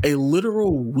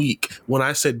literal week, when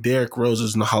I said Derrick Rose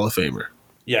is in the Hall of Famer.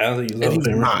 Yeah, I don't think he's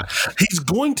not. He's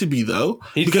going to be, though,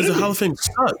 because the Hall of Fame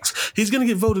sucks. He's going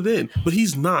to get voted in, but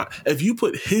he's not. If you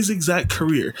put his exact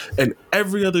career in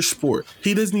every other sport,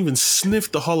 he doesn't even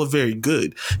sniff the Hall of Very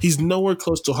Good. He's nowhere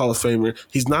close to a Hall of Famer.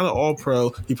 He's not an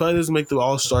All-Pro. He probably doesn't make the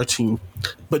All-Star team.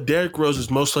 But Derrick Rose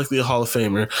is most likely a Hall of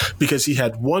Famer because he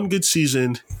had one good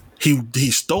season. He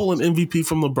stole an MVP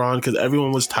from LeBron because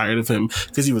everyone was tired of him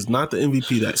because he was not the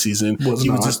MVP that season. He was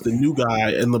just the new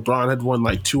guy, and LeBron had won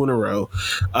like 2 in a row.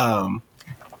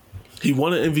 He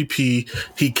won an MVP.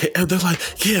 They're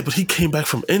like, yeah, but he came back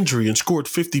from injury and scored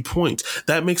 50 points.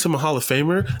 That makes him a Hall of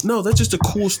Famer? No, that's just a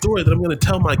cool story that I'm going to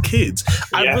tell my kids.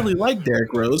 Yeah. I really like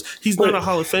Derrick Rose. He's not a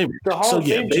Hall of Famer. The Hall of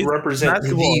Fame should represent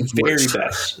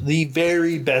the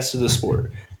very best of the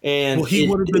sport. And he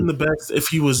would have been the best if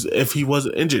he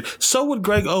wasn't injured. So would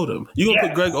Greg Odom. You gonna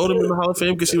put Greg Odom in the Hall of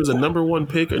Fame because he was a number 1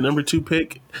 pick or number 2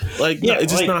 pick? Like, no,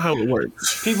 it's just not how it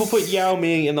works. People put Yao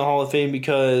Ming in the Hall of Fame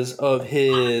because of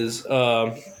his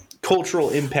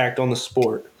cultural impact on the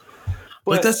sport.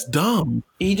 But that's dumb.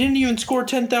 He didn't even score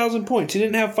 10,000 points. He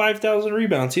didn't have 5,000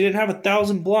 rebounds. He didn't have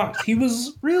 1,000 blocks. He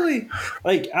was really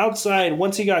outside.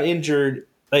 Once he got injured,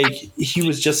 he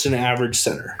was just an average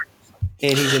center.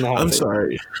 And he's in the Hall of Fame.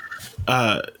 I'm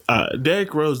sorry.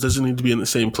 Derrick Rose doesn't need to be in the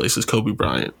same place as Kobe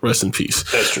Bryant. Rest in peace.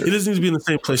 That's true. He doesn't need to be in the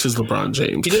same place as LeBron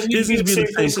James. He doesn't need to be in the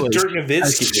same place as Dirk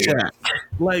Nowitzki.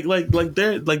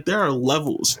 Like there are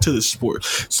levels to this sport.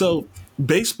 So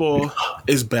baseball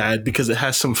is bad because it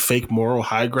has some fake moral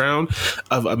high ground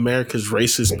of America's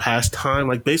racist pastime.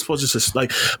 Like baseball is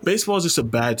just a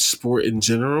bad sport in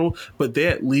general, but they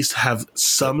at least have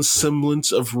some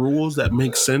semblance of rules that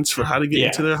make sense for how to get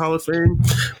into their Hall of Fame.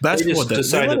 Basketball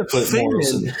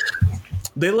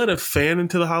they let a fan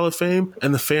into the Hall of Fame,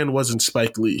 and the fan wasn't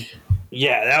Spike Lee.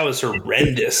 Yeah, that was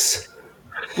horrendous.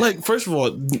 Like, first of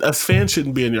all, a fan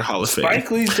shouldn't be in your Hall of Fame.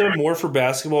 Spike Lee's done more for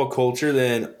basketball culture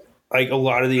than a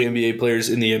lot of the NBA players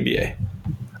in the NBA.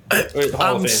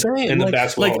 I'm saying, in the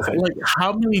basketball Hall of Fame. Like,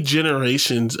 how many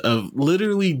generations of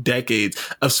literally decades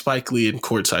of Spike Lee in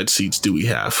courtside seats do we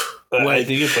have? I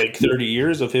think it's 30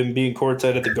 years of him being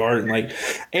courtside at the Garden.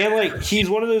 He's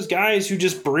one of those guys who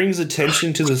just brings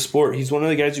attention to the sport. He's one of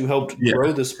the guys who helped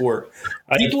grow the sport.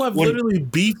 People have literally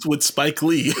beefed with Spike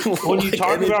Lee. When you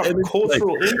talk about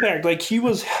cultural impact,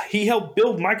 he helped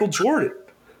build Michael Jordan.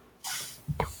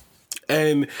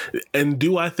 And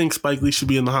do I think Spike Lee should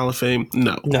be in the Hall of Fame?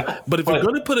 No. But if you're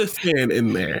going to put a fan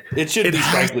in there, it should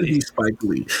be Spike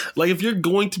Lee. Like, if you're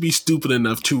going to be stupid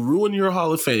enough to ruin your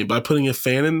Hall of Fame by putting a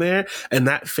fan in there, and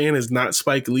that fan is not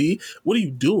Spike Lee, what are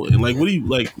you doing? Like, what do you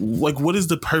like? What is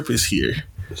the purpose here?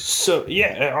 So,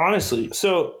 honestly.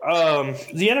 So,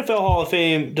 the NFL Hall of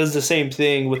Fame does the same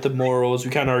thing with the morals.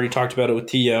 We kind of already talked about it with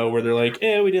T.O., where they're like,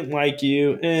 we didn't like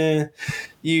you.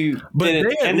 But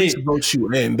they at least vote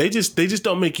you in. They just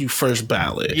don't make you first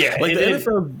ballot. Yeah. Like the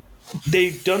NFL.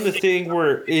 They've done the thing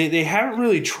where they haven't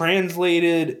really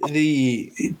translated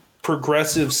the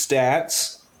progressive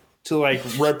stats to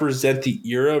represent the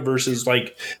era versus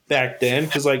back then,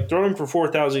 because throwing for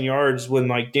 4,000 yards when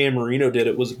Dan Marino did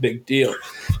it was a big deal.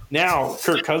 Now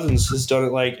Kirk Cousins has done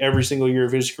it every single year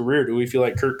of his career. Do we feel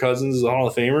like Kirk Cousins is a Hall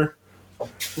of Famer?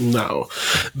 No,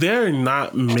 there are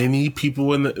not many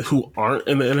people who aren't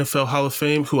in the NFL Hall of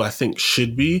Fame who I think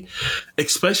should be,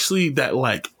 especially that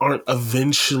aren't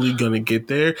eventually going to get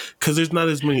there, because there's not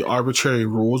as many arbitrary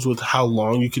rules with how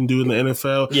long you can do in the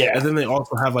NFL. Yeah, and then they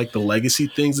also have the legacy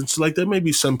things, and so there may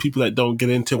be some people that don't get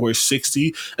in until we're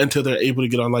 60 until they're able to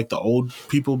get on the old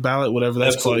people ballot, whatever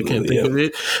that's called. I can't think of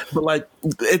it, but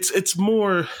it's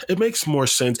more. It makes more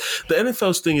sense. The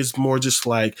NFL's thing is more just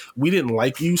we didn't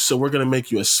like you, so we're going to make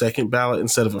you a second ballot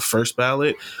instead of a first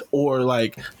ballot, or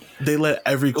they let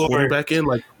every quarterback in,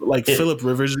 Phillip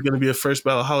Rivers is going to be a first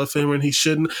ballot Hall of Famer and he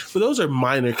shouldn't. But those are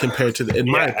minor compared to my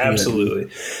opinion,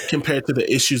 absolutely, compared to the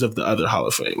issues of the other Hall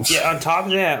of Fames. Yeah. On top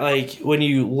of that, when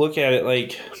you look at it,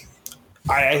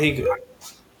 I think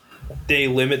they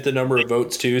limit the number of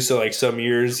votes too. So some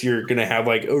years you're going to have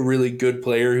a really good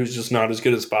player who's just not as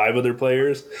good as 5 other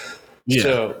players. Yeah.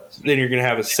 So then you're going to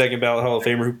have a second ballot Hall of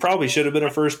Famer who probably should have been a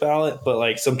first ballot,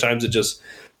 but sometimes it just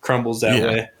crumbles that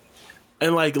way.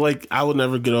 And I will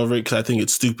never get over it because I think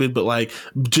it's stupid. But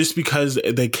just because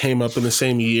they came up in the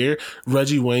same year,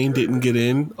 Reggie Wayne didn't get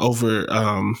in over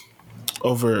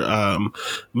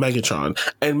Megatron,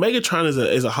 and Megatron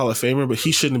is a Hall of Famer, but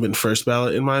he shouldn't have been first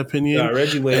ballot in my opinion. Yeah,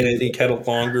 Reggie Wayne I think had a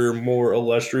longer, more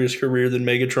illustrious career than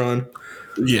Megatron.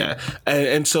 Yeah,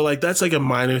 and so that's a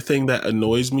minor thing that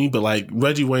annoys me, but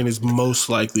Reggie Wayne is most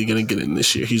likely going to get in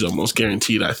this year. He's almost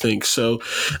guaranteed, I think. So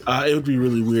it would be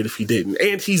really weird if he didn't,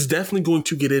 and he's definitely going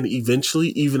to get in eventually,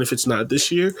 even if it's not this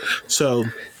year. So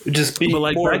it'd just be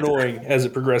more annoying as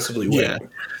it progressively went.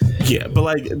 Yeah,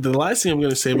 but the last thing I'm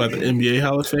going to say about the NBA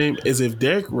Hall of Fame is if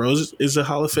Derrick Rose is a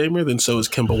Hall of Famer, then so is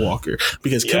Kemba Walker,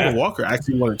 because Kemba Walker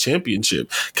actually won a championship.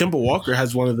 Kemba Walker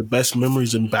has one of the best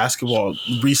memories in basketball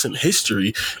recent history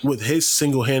history with his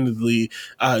single-handedly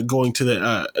going to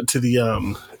the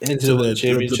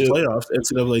playoffs,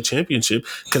 NCAA championship,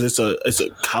 because it's a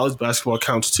college basketball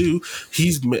counts too.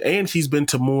 He's been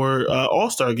to more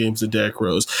All-Star games than Derrick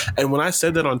Rose. And when I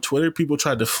said that on Twitter, people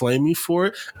tried to flame me for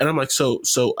it, and I'm like, so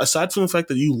aside from the fact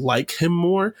that you like him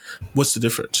more, what's the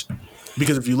difference?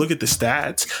 Because if you look at the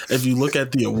stats, if you look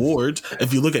at the awards,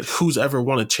 if you look at who's ever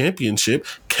won a championship,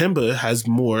 Kemba has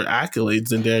more accolades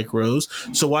than Derrick Rose.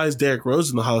 So why is Derrick Rose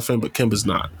in the Hall of Fame but Kemba's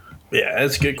not? Yeah,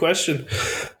 that's a good question.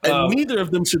 And neither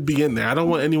of them should be in there. I don't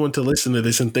want anyone to listen to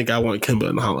this and think I want Kemba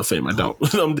in the Hall of Fame. I don't.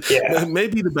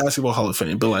 Maybe the Basketball Hall of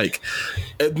Fame, but like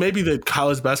maybe the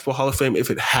College Basketball Hall of Fame if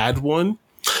it had one.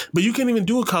 But you can't even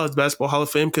do a College Basketball Hall of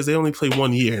Fame because they only play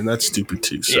 1 year, and that's stupid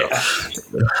too. So. Yeah,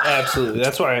 absolutely.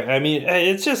 That's why. I mean,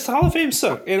 it's just Hall of Fame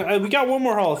suck. And we got one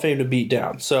more Hall of Fame to beat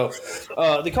down. So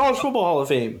the College Football Hall of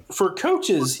Fame. For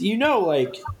coaches,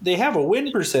 like they have a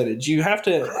win percentage. You have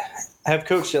to have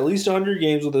coached at least 100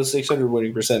 games with a 600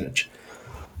 winning percentage.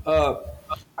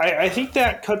 I think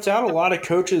that cuts out a lot of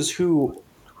coaches who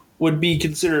would be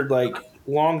considered like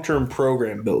long-term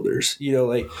program builders.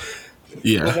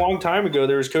 A long time ago,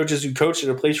 there was coaches who coached at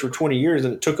a place for 20 years,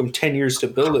 and it took them 10 years to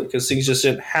build it because things just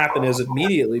didn't happen as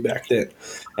immediately back then.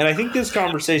 And I think this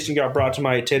conversation got brought to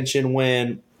my attention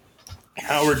when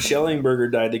Howard Schellenberger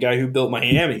died, the guy who built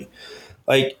Miami.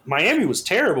 Like, Miami was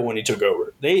terrible when he took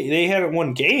over. They hadn't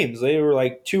won games. They were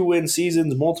like 2-win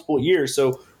seasons multiple years.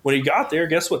 So when he got there,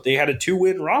 guess what? They had a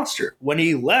 2-win roster. When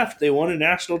he left, they won a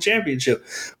national championship.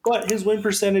 But his win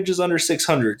percentage is under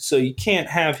 600, so you can't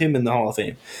have him in the Hall of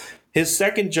Fame. His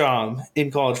second job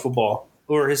in college football,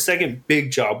 or his second big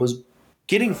job, was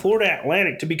getting Florida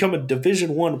Atlantic to become a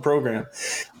Division I program.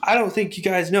 I don't think you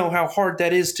guys know how hard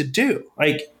that is to do.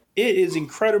 Like, it is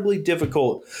incredibly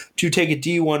difficult to take a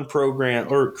D1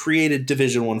 program or create a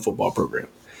Division I football program.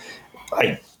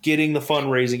 Like, getting the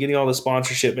fundraising, getting all the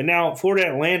sponsorship. And now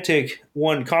Florida Atlantic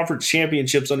won conference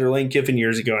championships under Lane Kiffin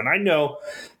years ago. And I know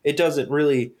it doesn't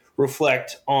really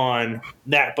reflect on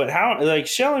that, but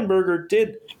Schellenberger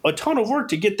did a ton of work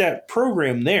to get that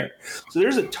program there. So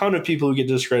there's a ton of people who get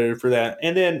discredited for that.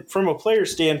 And then from a player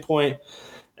standpoint,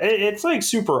 it's like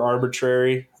super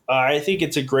arbitrary. I think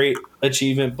it's a great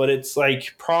achievement, but it's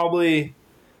like probably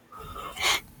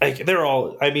like they're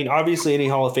all, I mean, obviously any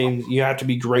Hall of Fame, you have to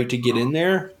be great to get in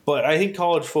there, but I think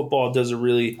college football does a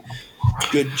really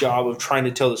good job of trying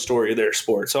to tell the story of their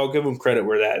sport. So I'll give them credit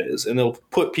where that is. And they'll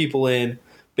put people in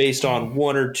based on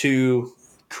one or two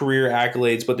career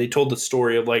accolades, but they told the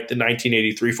story of like the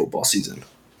 1983 football season.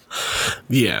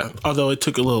 Yeah, although it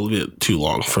took a little bit too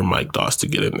long for Mike Doss to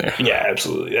get in there. Yeah,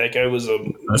 absolutely. That guy was a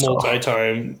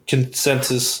multi-time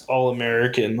consensus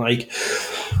All-American.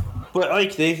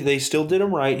 But they still did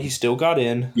him right. He still got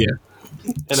in. Yeah.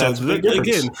 And so that's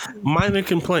again, minor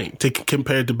complaint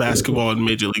compared to basketball and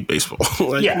Major League Baseball.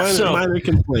 Minor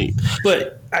complaint.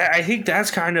 But I think that's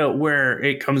kind of where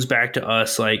it comes back to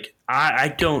us. Like,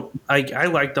 I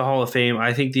like the Hall of Fame.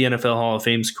 I think the NFL Hall of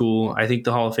Fame's cool. I think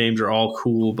the Hall of Fames are all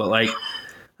cool. But like,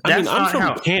 I'm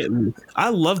from Canton. I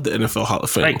love the NFL Hall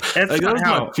of Fame. That was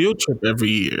my field trip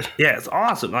every year. Yeah, it's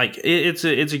awesome. Like, it's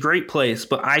a great place,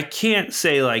 but I can't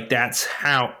say like that's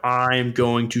how I'm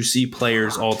going to see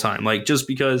players all time. Like, just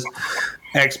because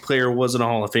X player wasn't a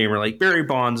Hall of Famer, like Barry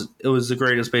Bonds, it was the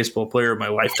greatest baseball player of my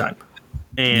lifetime.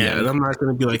 And I'm not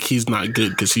going to be like he's not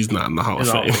good because he's not in the Hall of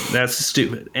Fame. That's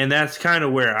stupid, and that's kind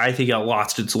of where I think it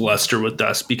lost its luster with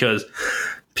us because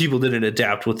people didn't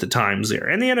adapt with the times there.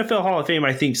 And the NFL Hall of Fame,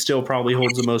 I think, still probably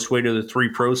holds the most weight of the three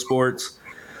pro sports.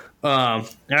 And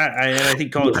I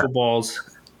think college football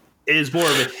is more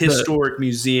of a historic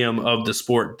museum of the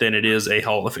sport than it is a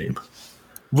Hall of Fame.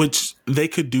 Which they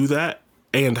could do that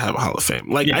and have a Hall of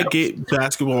Fame. I get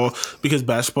basketball because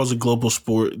basketball is a global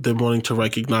sport. They're wanting to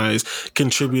recognize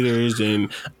contributors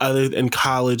and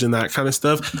college and that kind of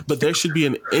stuff. But there should be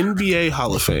an NBA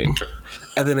Hall of Fame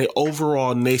and then an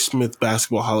overall Naismith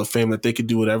Basketball Hall of Fame that they could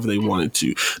do whatever they wanted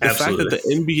to. The fact that the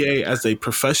NBA as a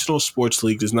professional sports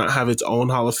league does not have its own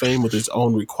Hall of Fame with its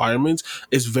own requirements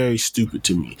is very stupid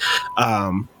to me.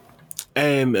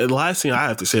 And the last thing I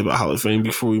have to say about Hall of Fame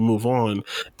before we move on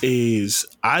is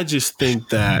I just think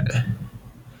that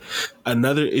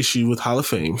another issue with Hall of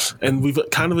Fames, and we've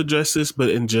kind of addressed this, but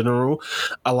in general,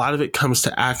 a lot of it comes to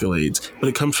accolades, but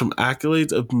it comes from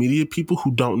accolades of media people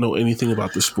who don't know anything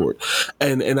about the sport.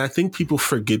 And I think people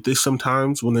forget this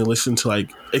sometimes when they listen to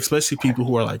especially people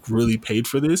who are really paid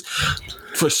for this.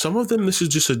 For some of them, this is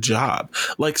just a job.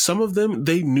 Like some of them,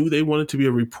 they knew they wanted to be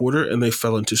a reporter and they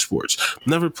fell into sports.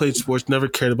 Never played sports, never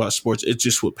cared about sports. It's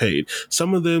just what paid.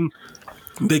 Some of them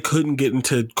they couldn't get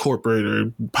into corporate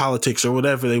or politics or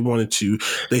whatever they wanted to.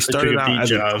 They started out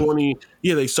as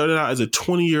a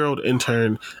 20-year-old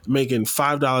intern making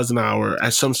 $5 an hour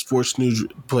at some sports news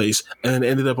place, and then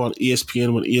ended up on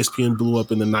ESPN when ESPN blew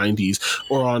up in the 90s,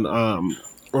 or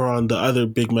on the other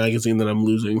big magazine that I'm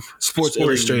losing, Sports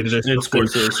Illustrated. It's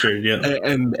Sports Illustrated, yeah.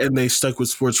 And they stuck with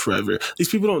sports forever. These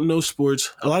people don't know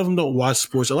sports. A lot of them don't watch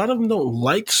sports. A lot of them don't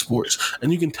like sports.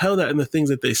 And you can tell that in the things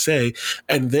that they say.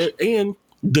 And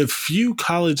the few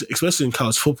college, especially in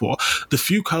college football, the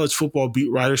few college football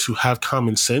beat writers who have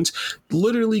common sense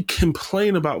literally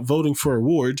complain about voting for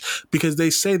awards because they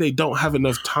say they don't have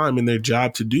enough time in their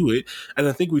job to do it. And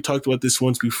I think we talked about this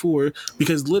once before,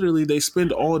 because literally they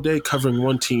spend all day covering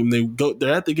one team.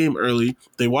 They're at the game early,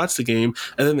 they watch the game,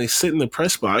 and then they sit in the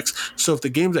press box. So if the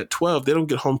game's at 12, they don't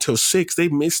get home till 6. They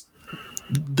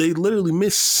literally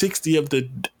miss 60 of the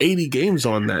 80 games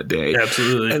on that day.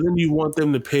 Absolutely. And then you want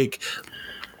them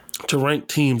to rank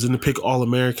teams and to pick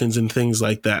All-Americans and things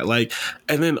like that.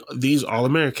 And then these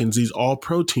All-Americans, these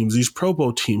All-Pro teams, these Pro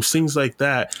Bowl teams, things like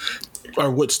that are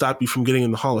what stop you from getting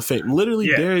in the Hall of Fame. Literally,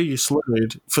 Darius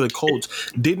Leonard for the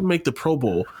Colts didn't make the Pro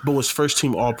Bowl, but was first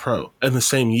team All-Pro in the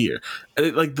same year.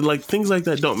 And things like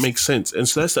that don't make sense. And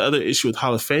so that's the other issue with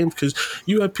Hall of Fame, because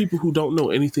you have people who don't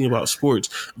know anything about sports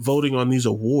voting on these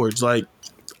awards. I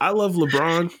love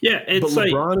LeBron. Yeah, but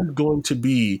LeBron is going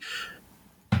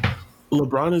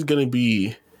to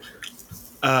be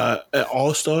an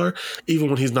all-star even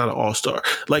when he's not an all-star.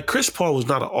 Chris Paul was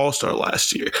not an all-star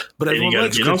last year, but everyone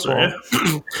likes Chris Paul.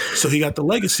 So he got the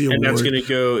legacy award. And that's going to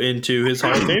go into his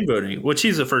Hall of Fame voting, which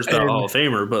he's a first ballot Hall of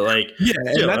Famer, but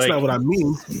that's not what I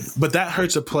mean. But that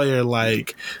hurts a player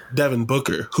like Devin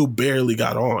Booker, who barely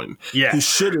got on, who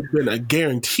should have been a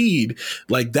guaranteed.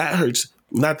 That hurts.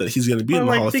 Not that he's going to be in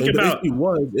the Hall of Fame, but if he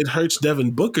was, it hurts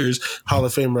Devin Booker's Hall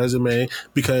of Fame resume,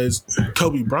 because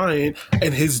Kobe Bryant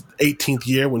in his 18th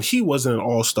year, when he wasn't an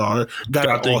all-star, got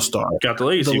an all-star. Got the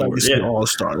legacy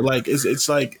all-star. It's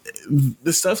like,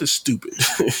 this stuff is stupid.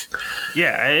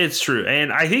 Yeah, it's true.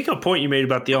 And I think a point you made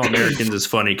about the All-Americans is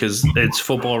funny, because it's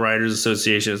Football Writers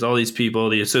Association, it's all these people,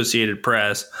 the Associated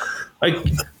Press.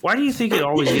 Why do you think it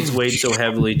always gets weighed so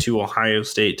heavily to Ohio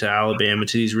State, to Alabama,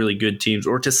 to these really good teams,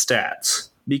 or to stats?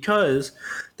 Because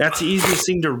that's the easiest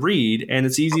thing to read, and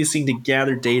it's the easiest thing to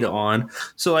gather data on.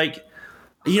 So, I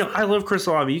love Chris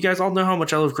Olave. You guys all know how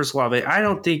much I love Chris Olave. I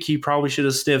don't think he probably should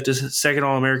have sniffed his second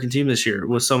All-American team this year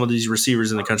with some of these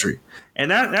receivers in the country.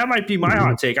 And that might be my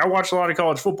hot take. I watched a lot of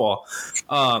college football.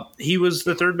 He was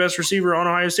the third best receiver on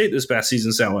Ohio State this past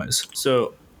season, stat-wise.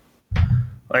 So,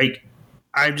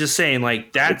 I'm just saying,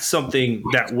 that's something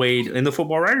that weighed in the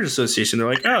Football Writers Association. They're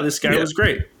like, oh, this guy was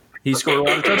great. He scored a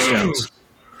lot of touchdowns.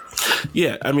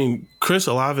 Yeah, I mean, Chris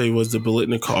Olave was the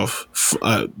Biletnikoff,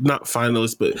 not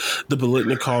finalist, but the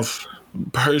Biletnikoff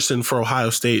person for Ohio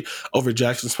State over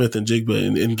Jackson Smith and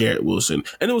Jigba and Garrett Wilson.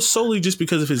 And it was solely just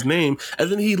because of his name. And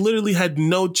then he literally had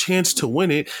no chance to win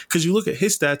it, because you look at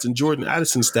his stats and Jordan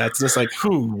Addison's stats, and it's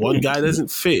one guy doesn't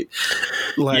fit.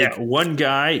 One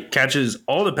guy catches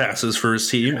all the passes for his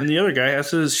team, and the other guy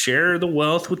has to share the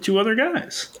wealth with two other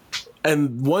guys.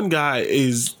 And one guy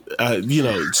is,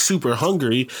 super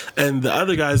hungry, and the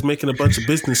other guy is making a bunch of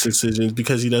business decisions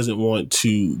because he doesn't want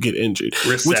to get injured.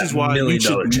 Which is why you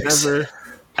should never,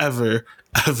 ever,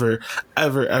 ever,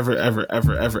 ever, ever, ever,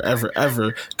 ever, ever, ever,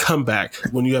 ever come back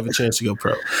when you have a chance to go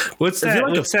pro. If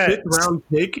you're a fifth round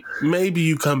pick, maybe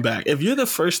you come back. If you're the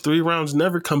first 3 rounds,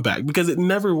 never come back, because it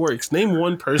never works. Name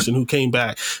one person who came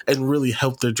back and really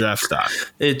helped their draft stock.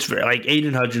 It's like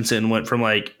Aiden Hutchinson went from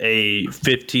a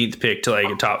 15th pick to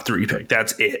a top 3 pick.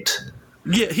 That's it.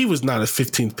 Yeah, he was not a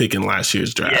 15th pick in last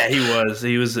year's draft. Yeah, he was.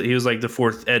 He was the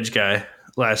 4th edge guy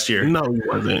last year. No, he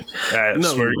wasn't.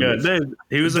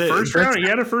 He was a first round. He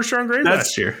had a first round grade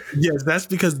last year. Yes, that's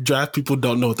because draft people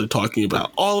don't know what they're talking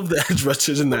about. All of the edge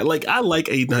rushers in that, I like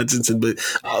Aiden Hutchinson, but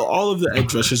all of the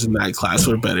edge rushers in that class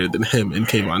were better than him and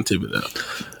Kayvon Thibodeau.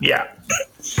 Yeah.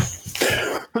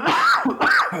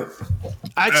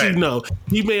 Actually, no.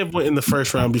 He may have went in the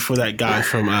first round before that guy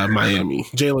from Miami,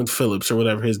 Jalen Phillips or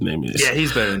whatever his name is. Yeah,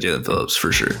 he's better than Jalen Phillips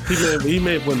for sure. He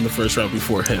may have went in the first round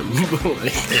before him.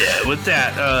 Yeah, with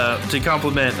that, to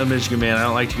compliment a Michigan man, I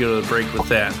don't like to go to the break with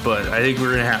that, but I think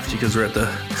we're going to have to, because we're at the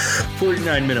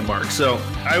 49-minute mark. So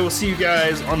I will see you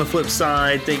guys on the flip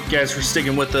side. Thank you guys for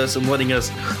sticking with us and letting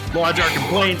us lodge our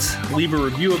complaints. Leave a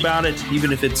review about it,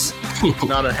 even if it's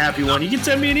not a happy one. You can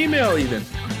send me an email even,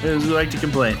 as we like to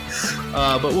complain.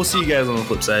 But we'll see you guys on the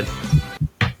flip side.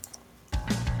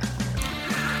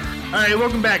 All right,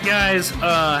 welcome back, guys.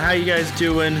 How you guys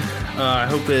doing? I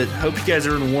hope you guys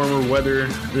are in warmer weather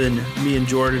than me and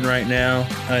Jordan right now.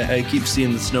 I keep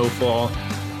seeing the snowfall.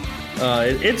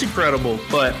 It's incredible,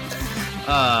 but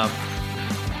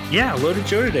yeah, loaded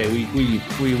show today.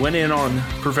 We went in on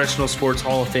Professional Sports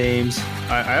Hall of Fames.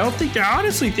 I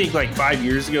honestly think like 5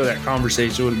 years ago that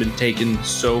conversation would have been taken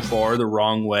so far the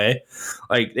wrong way.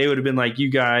 Like they would have been like, you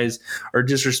guys are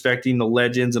disrespecting the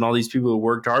legends and all these people who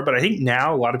worked hard. But I think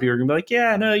now a lot of people are gonna be like,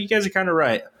 yeah, no, you guys are kind of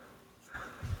right.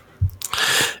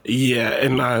 Yeah,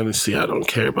 and honestly, I don't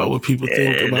care about what people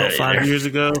think about 5 years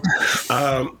ago.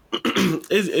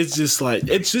 It's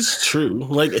just true.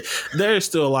 Like, there are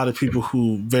still a lot of people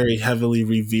who very heavily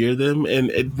revere them,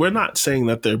 and we're not saying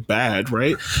that they're bad,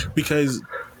 right? Because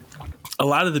a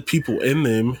lot of the people in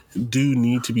them do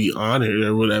need to be honored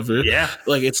or whatever. Yeah.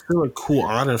 Like, it's still a cool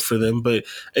honor for them, but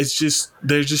it's just,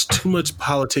 there's just too much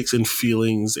politics and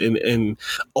feelings and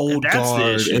old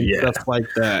guard and stuff like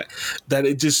that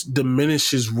it just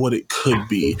diminishes what it could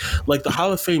be. Like, the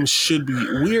Hall of Fame should be,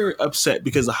 we're upset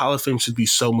because the Hall of Fame should be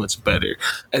so much better,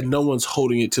 and no one's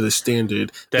holding it to the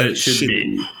standard that it should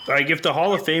be. Like, if the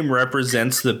Hall of Fame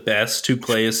represents the best to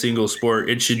play a single sport,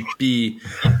 it should be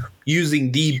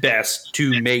using the best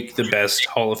to make the best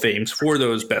Hall of Fames for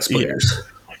those best players. Yeah.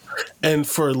 And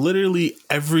for literally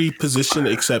every position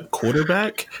except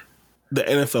quarterback, the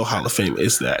NFL Hall of Fame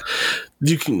is that.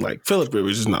 You can, like, Phillip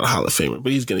Rivers is not a Hall of Famer,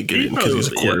 but he's going to get in because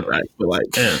he's a quarterback. Yeah. But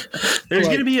like, there's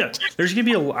going to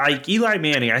be a like Eli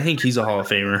Manning. I think he's a Hall of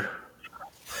Famer.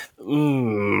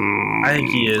 I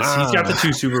think he is. He's got the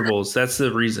 2 Super Bowls. That's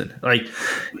the reason. Like,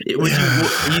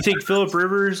 you think Phillip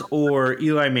Rivers or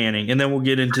Eli Manning, and then we'll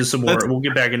get into some more. We'll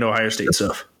get back into Ohio State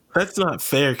stuff. That's not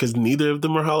fair because neither of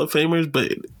them are Hall of Famers,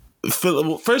 but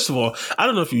first of all, I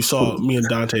don't know if you saw me and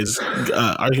Dante's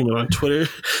argument on Twitter.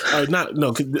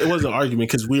 It wasn't an argument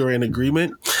because we were in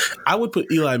agreement. I would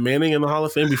put Eli Manning in the Hall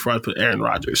of Fame before I put Aaron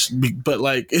Rodgers. But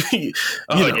like, you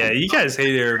guys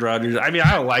hate Aaron Rodgers. I mean,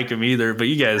 I don't like him either, but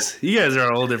you guys are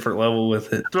on a whole different level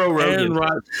with it. Throw Rogan.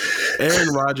 Aaron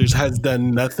Rodgers has done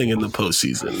nothing in the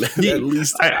postseason. At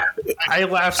least I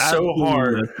laughed so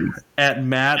hard at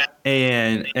Matt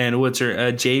and what's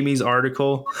her Jamie's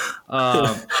article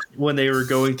when they were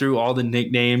going through all the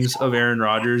nicknames of Aaron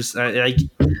Rodgers.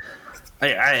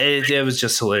 It was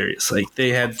just hilarious. Like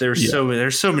there's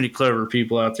so many clever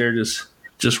people out there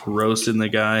just roasting the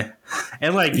guy.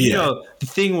 And like, you know, the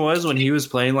thing was when he was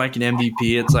playing like an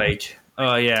MVP, it's like,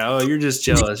 you're just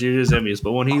jealous, you're just envious.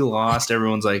 But when he lost,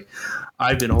 everyone's like,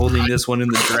 I've been holding this one in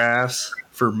the drafts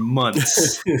for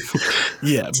months.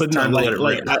 But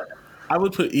not I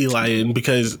would put Eli in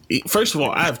because, first of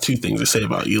all, I have 2 things to say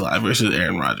about Eli versus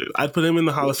Aaron Rodgers. I'd put him in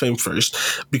the Hall of Fame first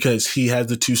because he has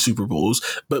the 2 Super Bowls.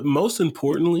 But most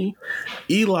importantly,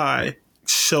 Eli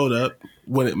showed up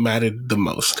when it mattered the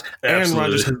most. Absolutely. Aaron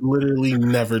Rodgers has literally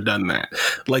never done that.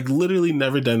 Like, literally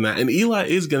never done that. And Eli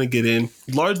is going to get in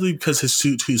largely because his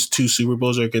 2 Super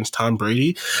Bowls are against Tom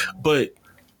Brady. But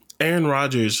Aaron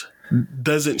Rodgers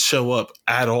doesn't show up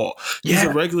at all. He's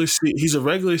a regular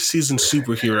season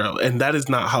superhero, and that is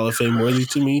not Hall of Fame worthy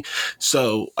to me.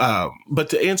 So, but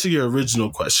to answer your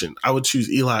original question, I would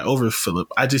choose Eli over Phillip.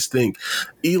 I just think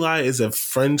Eli is a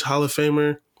fringe Hall of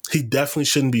Famer. He definitely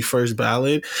shouldn't be first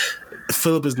ballot.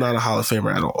 Phillip is not a Hall of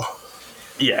Famer at all.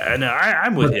 Yeah, no,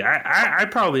 I'm with you.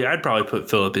 I'd probably put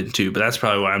Phillip in too, but that's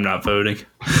probably why I'm not voting.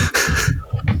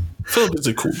 Phillip is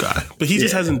a cool guy, but he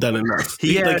just hasn't done enough.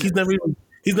 He's never even.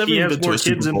 He has more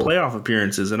kids in playoff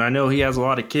appearances, and I know he has a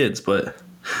lot of kids, but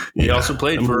he also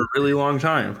played for a really long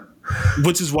time.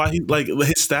 Which is why his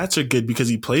stats are good because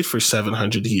he played for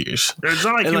 700 years. It's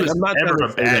not like he was never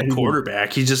a bad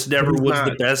quarterback. He just never was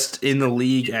the best in the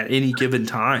league at any given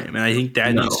time, and I think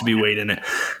that needs to be weighed in it.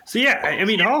 So yeah, I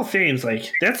mean, Hall of Fame's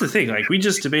like, that's the thing. Like, we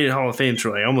just debated Hall of Fames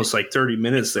for like almost like 30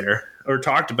 minutes there, or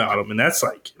talked about them, and that's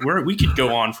like we could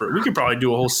go on we could probably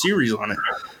do a whole series on it.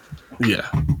 Yeah.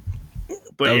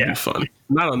 But that would be fun.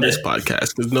 Not on this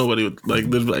podcast because nobody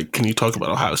would like. Can you talk about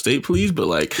Ohio State, please? But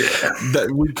like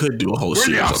that, we could do a whole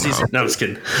series on season. No, I was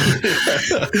kidding.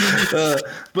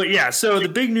 But yeah, so the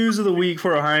big news of the week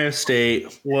for Ohio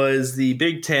State was the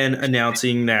Big Ten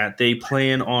announcing that they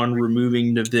plan on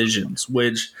removing divisions.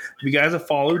 Which, if you guys have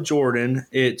followed Jordan,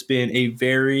 it's been a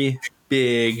very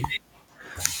big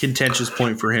contentious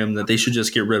point for him that they should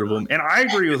just get rid of him. And I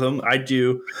agree with him. I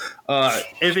do.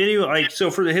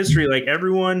 So for the history, like,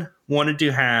 everyone wanted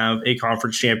to have a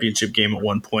conference championship game at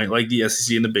one point, like the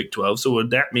SEC and the Big 12. So what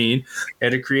did that mean? They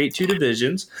had to create 2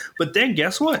 divisions. But then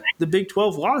guess what? The Big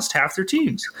 12 lost half their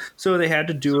teams. So they had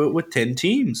to do it with 10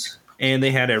 teams. and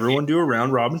they had everyone do a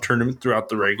round robin tournament throughout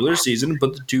the regular season and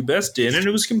put the 2 best in, and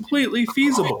it was completely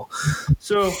feasible.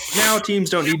 So now teams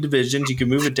don't need divisions. You can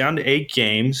move it down to 8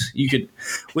 games. You could,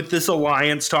 with this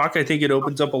alliance talk, I think it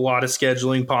opens up a lot of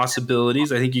scheduling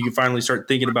possibilities. I think you can finally start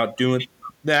thinking about doing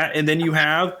that. And then you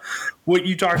have what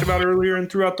you talked about earlier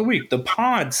and throughout the week, the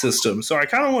pod system. So I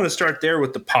kind of want to start there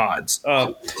with the pods.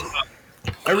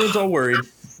 Everyone's all worried.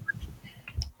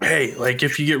 Hey, like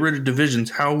if you get rid of divisions,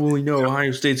 how will we know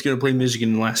Ohio State's going to play Michigan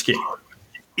in the last game?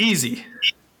 Easy.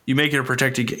 You make it a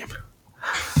protected game.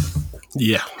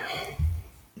 Yeah.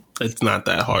 It's not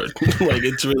that hard. Like,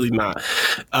 it's really not.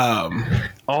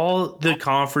 All the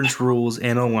conference rules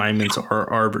and alignments are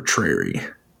arbitrary.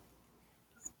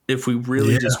 If we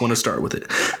really just want to start with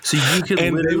it. So you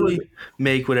can literally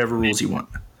make whatever rules you want.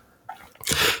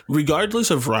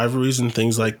 Regardless of rivalries and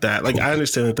things like that, like I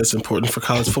understand that that's important for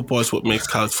college football. It's what makes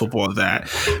college football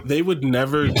that. They would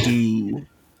never do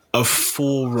a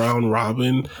full round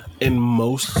robin in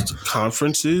most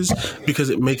conferences because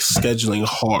it makes scheduling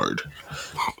hard.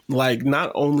 Like,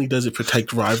 not only does it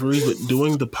protect rivalry, but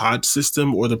doing the pod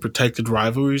system or the protected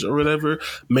rivalries or whatever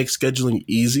makes scheduling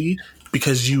easy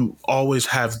because you always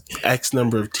have X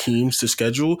number of teams to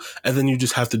schedule, and then you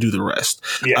just have to do the rest.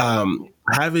 Yeah.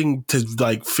 Having to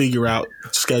like figure out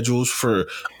schedules for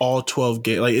all 12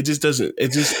 games, like it just doesn't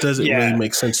really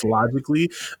make sense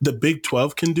logically. The Big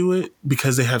 12 can do it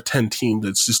because they have 10 teams.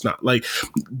 It's just not like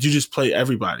you just play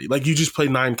everybody. Like you just play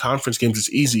 9 conference games. It's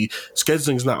easy.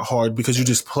 Scheduling is not hard because you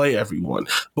just play everyone.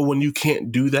 But when you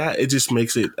can't do that, it just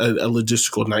makes it a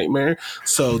logistical nightmare.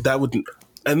 So that would,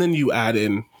 and then you add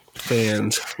in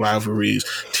fans, rivalries,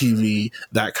 TV,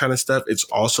 that kind of stuff. It's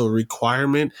also a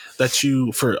requirement that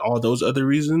you, for all those other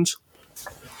reasons.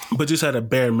 But just at a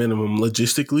bare minimum,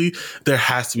 logistically, there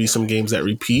has to be some games that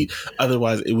repeat.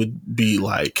 Otherwise, it would be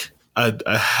like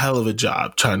a hell of a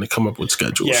job trying to come up with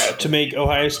schedules. Yeah, to make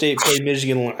Ohio State play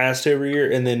Michigan last every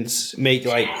year and then make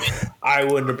like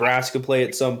Iowa and Nebraska play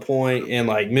at some point and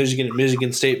like Michigan and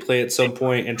Michigan State play at some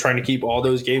point and trying to keep all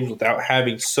those games without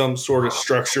having some sort of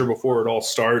structure before it all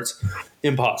starts,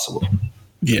 impossible.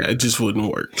 Yeah, it just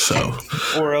wouldn't work. So,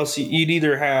 or else you'd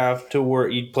either have to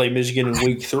work, you'd play Michigan in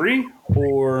week 3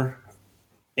 or...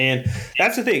 And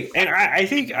that's the thing. And I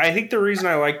think the reason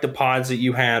I like the pods that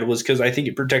you had was because I think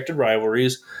it protected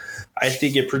rivalries. I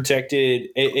think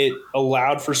it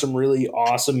allowed for some really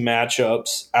awesome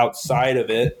matchups outside of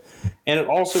it. And it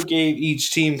also gave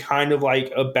each team kind of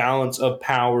like a balance of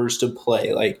powers to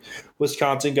play. Like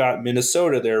Wisconsin got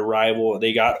Minnesota, their rival.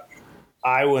 They got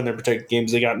Iowa in their protected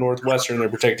games. They got Northwestern in their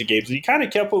protected games. And you kind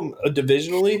of kept them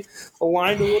divisionally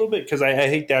aligned a little bit because I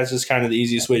think that's just kind of the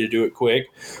easiest way to do it quick.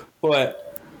 But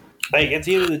like at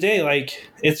the end of the day, like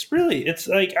it's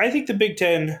like I think the Big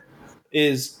Ten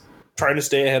is trying to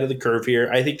stay ahead of the curve here.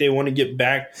 I think they want to get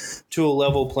back to a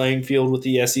level playing field with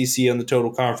the SEC on the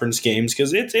total conference games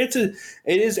because it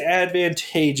is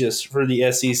advantageous for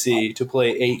the SEC to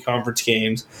play 8 conference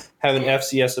games, have an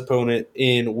FCS opponent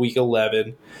in week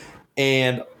 11,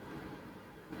 and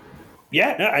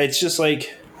yeah, no, it's just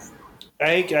like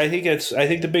I think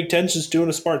the Big Ten's just doing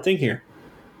a smart thing here.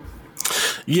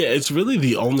 Yeah, it's really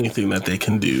the only thing that they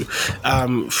can do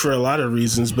for a lot of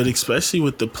reasons, but especially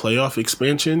with the playoff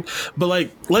expansion. But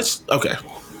like, let's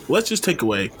just take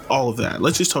away all of that.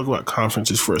 Let's just talk about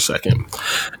conferences for a second.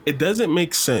 It doesn't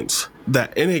make sense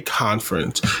that in a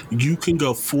conference you can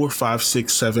go 4, 5,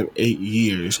 6, 7, 8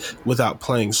 years without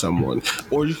playing someone,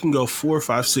 or you can go 4,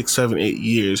 5, 6, 7, 8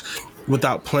 years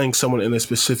without playing someone in a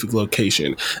specific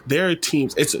location. There are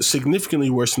teams. It's significantly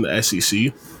worse than the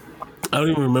SEC. I don't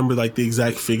even remember like the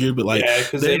exact figure, but like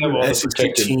there have been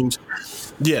SEC teams.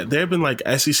 Yeah, there have been like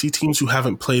SEC teams who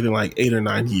haven't played in like 8 or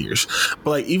 9 years.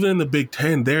 But like even in the Big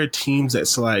Ten, there are teams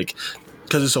that's like,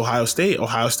 because it's Ohio State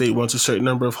wants a certain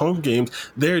number of home games.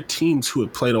 There are teams who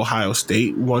have played Ohio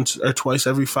State once or twice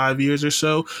every 5 years or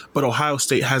so, but Ohio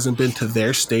State hasn't been to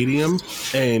their stadium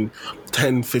in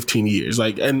 10, 15 years.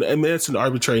 Like, and that's an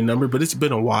arbitrary number, but it's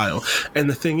been a while. And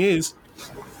the thing is,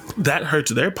 that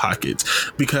hurts their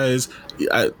pockets because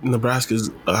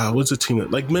Nebraska's what's a team that,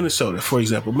 like Minnesota, for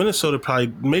example. Minnesota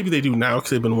probably, maybe they do now because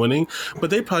they've been winning, but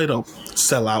they probably don't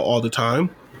sell out all the time.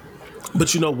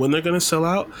 But you know when they're going to sell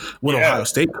out? When Ohio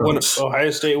State comes. When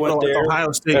Ohio State went there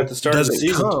Ohio State at the start of the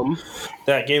season,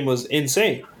 that game was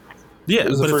insane. Yeah,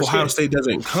 but if Ohio State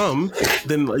doesn't come,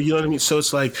 then you know what I mean? So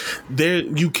it's like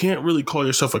you can't really call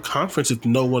yourself a conference if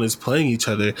no one is playing each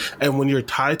other. And when you're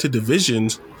tied to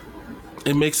divisions,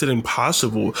 it makes it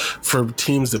impossible for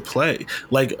teams to play.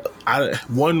 Like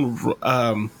one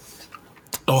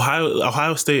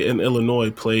Ohio State and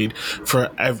Illinois played for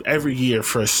every year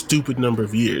for a stupid number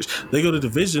of years. They go to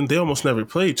division, they almost never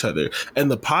play each other. And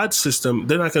the pod system,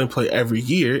 they're not going to play every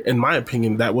year. In my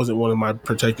opinion, that wasn't one of my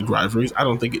protected rivalries. I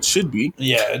don't think it should be.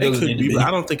 Yeah, it could be, but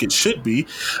I don't think it should be.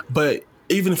 But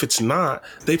even if it's not,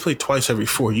 they play twice every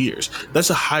 4 years. That's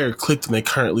a higher clip than they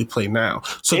currently play now.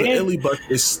 So the Illy Buck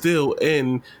is still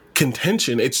in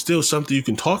contention. It's still something you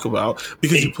can talk about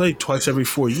because you play twice every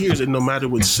 4 years, and no matter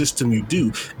what system you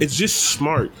do, it's just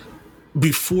smart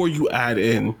before you add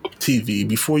in TV,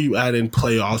 before you add in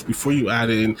playoffs, before you add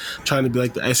in trying to be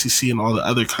like the SEC and all the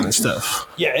other kind of stuff.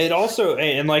 Yeah, it also,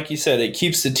 and like you said, it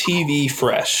keeps the TV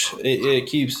fresh. It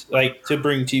keeps, like, to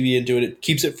bring TV into it, it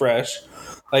keeps it fresh.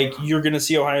 Like, you're going to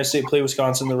see Ohio State play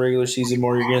Wisconsin in the regular season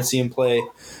more. You're going to see them play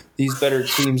these better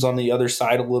teams on the other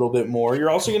side a little bit more. You're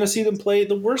also going to see them play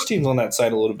the worst teams on that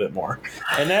side a little bit more.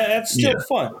 And that's still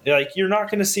fun. Like, you're not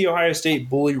going to see Ohio State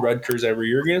bully Rutgers every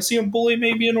year. You're going to see them bully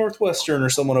maybe a Northwestern or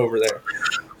someone over there.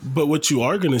 But what you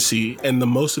are going to see, and the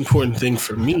most important thing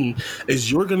for me,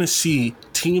 is you're going to see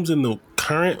teams in the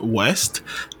current West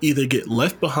either get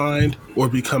left behind or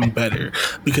become better.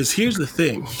 Because here's the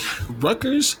thing.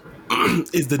 Rutgers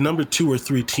is the number 2 or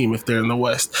 3 team if they're in the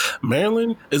West.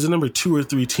 Maryland is the number 2 or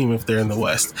 3 team if they're in the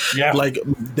West. Yeah. Like,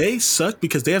 they suck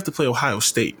because they have to play Ohio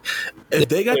State. If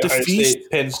they got to feast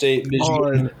State, Penn State,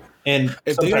 Michigan, and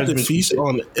if they got to feast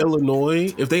on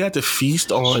Illinois, if they got to feast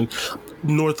on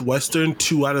Northwestern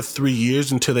 2 out of 3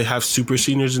 years until they have super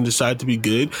seniors and decide to be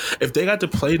good, if they got to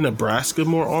play Nebraska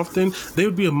more often, they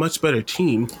would be a much better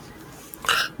team.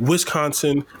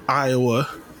 Wisconsin, Iowa,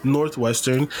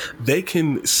 Northwestern, they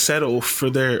can settle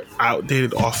for their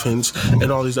outdated offense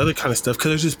and all these other kind of stuff because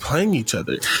they're just playing each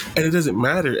other, and it doesn't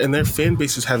matter. And their fan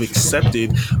bases have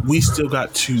accepted we still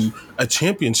got to a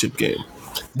championship game.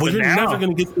 Well, you're never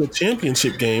going to get to a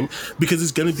championship game because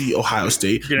it's going to be Ohio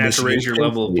State. You're going to have to raise your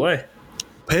level of play.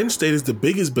 Penn State is the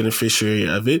biggest beneficiary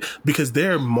of it because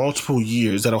there are multiple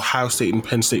years that Ohio State and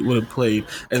Penn State would have played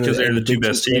in the two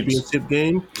best championship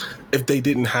game if they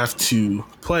didn't have to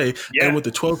play. Yeah. And with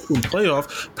the 12-team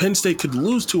playoff, Penn State could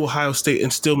lose to Ohio State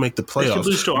and still make the playoffs. They could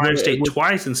lose to Ohio State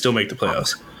twice and still make the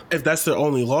playoffs. If that's their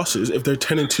only losses, if they're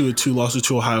 10-2 with 2 losses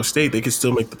to Ohio State, they can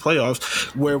still make the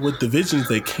playoffs, where with divisions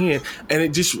they can't. And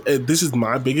it just, this is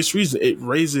my biggest reason. It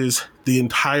raises the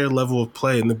entire level of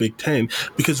play in the Big Ten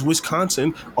because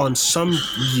Wisconsin on some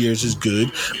years is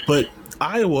good, but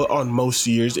Iowa on most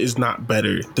years is not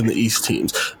better than the East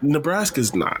teams.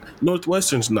 Nebraska's not.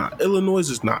 Northwestern's not. Illinois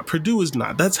is not. Purdue is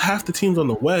not. That's half the teams on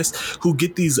the West who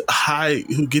get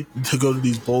who get to go to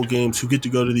these bowl games, who get to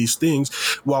go to these things,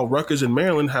 while Rutgers and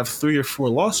Maryland have 3 or 4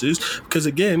 losses because,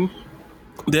 again,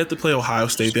 they have to play Ohio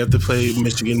State. They have to play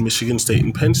Michigan, Michigan State,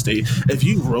 and Penn State. If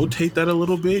you rotate that a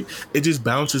little bit, it just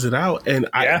balances it out. And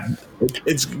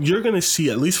you're going to see,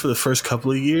 at least for the first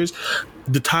couple of years,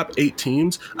 the top 8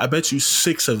 teams, I bet you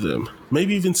 6 of them,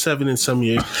 maybe even 7 in some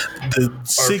years, the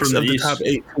 6 of the top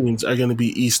 8 teams are going to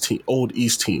be old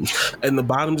East teams. And the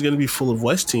bottom's going to be full of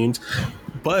West teams.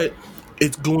 But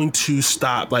it's going to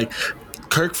stop. Like,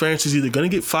 Kirk Ferentz is either going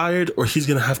to get fired or he's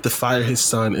going to have to fire his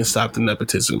son and stop the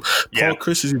nepotism. Paul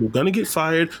Chryst is either going to get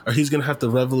fired or he's going to have to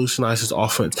revolutionize his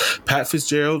offense. Pat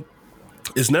Fitzgerald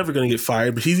is never going to get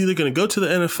fired, but he's either going to go to the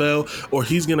NFL or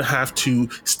he's going to have to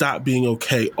stop being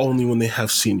okay only when they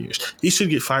have seniors. He should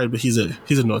get fired, but he's a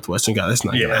Northwestern guy. That's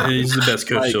not he's the best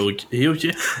coach.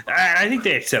 I think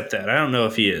they accept that. I don't know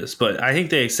if he is, but I think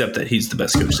they accept that he's the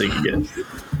best coach they can get.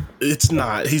 It's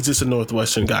not. He's just a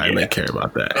Northwestern guy, and they care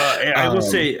about that. I will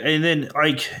say, and then,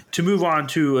 like, to move on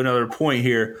to another point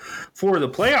here, for the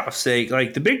playoff sake,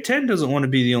 like, the Big Ten doesn't want to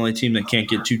be the only team that can't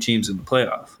get 2 teams in the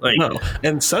playoff. Like, no,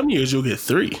 and some years you'll get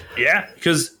 3. Yeah,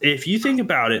 because if you think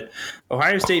about it,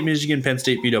 Ohio State, Michigan, Penn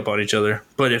State beat up on each other,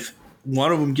 but if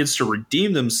one of them gets to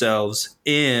redeem themselves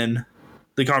in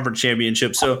the conference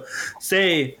championship, so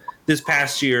say this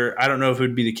past year, I don't know if it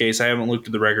would be the case. I haven't looked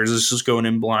at the records. Let's just going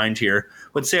in blind here.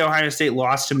 But say Ohio State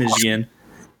lost to Michigan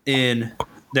in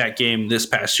that game this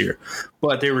past year,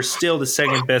 but they were still the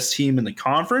second best team in the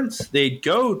conference. They'd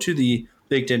go to the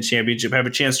Big Ten championship, have a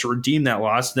chance to redeem that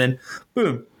loss. Then,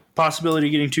 boom, possibility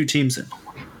of getting 2 teams in.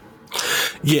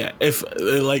 Yeah, if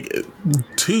like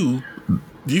 2.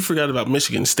 You forgot about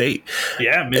Michigan State.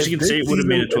 Yeah, Michigan State would have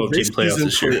made a 12-team playoff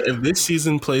this year. If this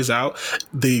season plays out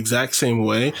the exact same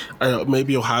way,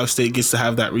 maybe Ohio State gets to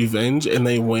have that revenge and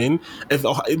they win.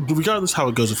 Regardless how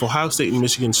it goes, if Ohio State and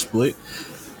Michigan split,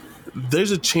 there's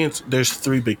a chance there's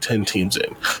 3 Big Ten teams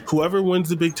in. Whoever wins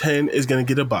the Big Ten is going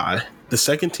to get a bye. The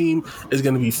second team is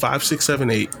going to be 5, 6,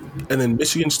 7, 8, and then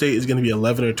Michigan State is going to be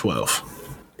 11 or 12.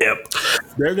 Yep.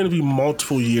 There are going to be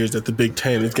multiple years that the Big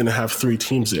Ten is going to have 3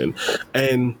 teams in,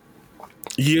 and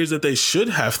years that they should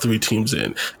have 3 teams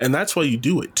in. And that's why you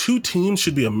do it. 2 teams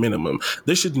should be a minimum.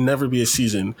 There should never be a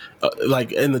season,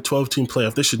 like in the 12-team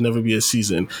playoff, there should never be a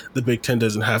season the Big Ten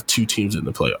doesn't have 2 teams in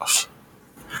the playoffs.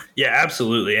 Yeah,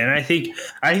 absolutely. And I think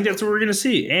that's what we're going to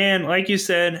see. And like you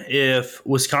said, if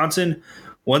Wisconsin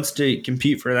wants to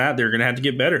compete for that, they're going to have to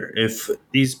get better. If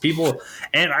these people,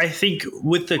 and I think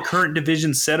with the current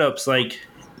division setups, like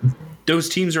those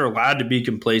teams are allowed to be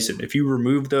complacent. If you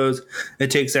remove those,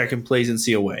 it takes that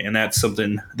complacency away. And that's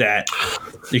something that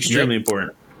extremely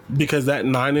important. Because that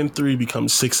 9-3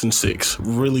 becomes 6-6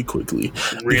 really quickly.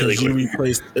 Really because you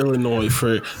replaced Illinois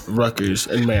for Rutgers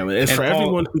and Maryland. And for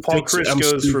everyone who Paul thinks Chris I'm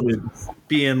goes stupid, from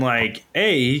being like,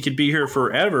 hey, he could be here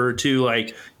forever to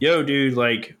like, yo, dude,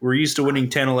 like we're used to winning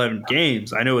 10, 11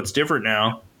 games. I know it's different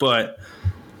now, but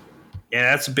yeah,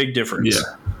 that's a big difference.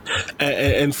 Yeah.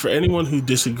 And for anyone who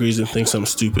disagrees and thinks I'm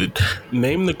stupid,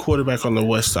 name the quarterback on the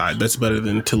west side that's better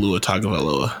than Tua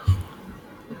Tagovailoa.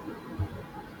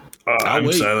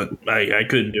 I'm silent. I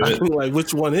couldn't do it. Like,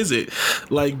 which one is it?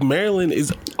 Like, Maryland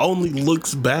only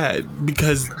looks bad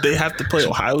because they have to play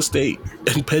Ohio State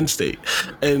and Penn State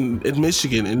and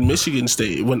Michigan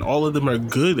State when all of them are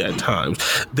good at times.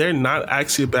 They're not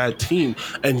actually a bad team.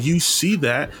 And you see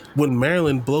that when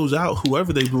Maryland blows out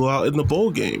whoever they blew out in the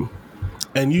bowl game.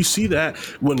 And you see that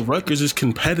when Rutgers is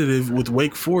competitive with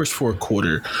Wake Forest for a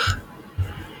quarter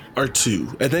or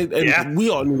 2, and we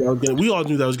all knew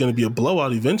that was going to be a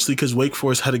blowout eventually because Wake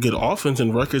Forest had a good offense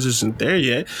and Rutgers isn't there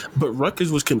yet. But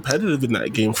Rutgers was competitive in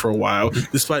that game for a while,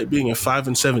 despite being a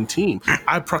 5-7 team.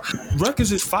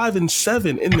 Rutgers is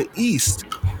 5-7 in the East.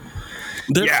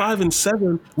 They're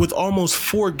 5-7 with almost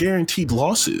 4 guaranteed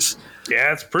losses.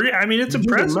 Yeah, it's pretty. I mean, it's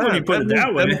impressive when you put it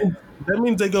that way. That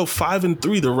means they go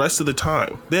 5-3 the rest of the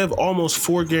time. They have almost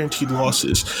 4 guaranteed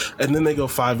losses, and then they go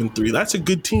 5-3. That's a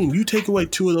good team. You take away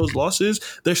 2 of those losses,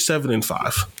 they're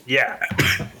 7-5. Yeah,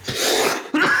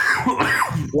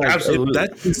 absolutely.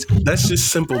 That's just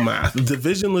simple math.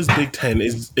 Divisionless Big Ten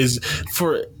is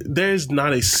for. There's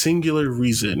not a singular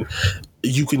reason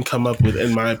you can come up with,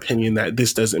 in my opinion, that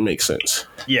this doesn't make sense.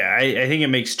 Yeah, I think it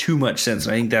makes too much sense.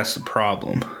 I think that's the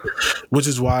problem. Which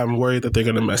is why I'm worried that they're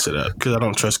going to mess it up because I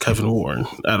don't trust Kevin Warren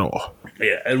at all.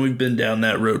 Yeah, and we've been down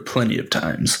that road plenty of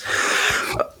times.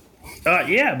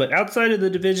 Yeah, but outside of the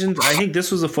divisions, I think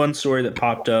this was a fun story that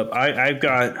popped up. I've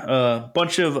got a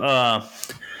bunch of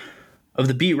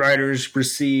the beat writers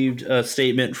received a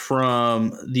statement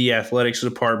from the athletics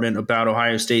department about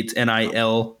Ohio State's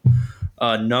NIL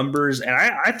numbers, and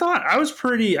I thought I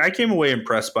came away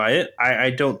impressed by it. I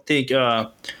don't think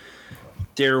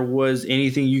there was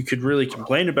anything you could really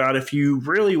complain about. If you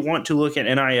really want to look at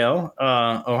NIL,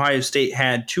 Ohio State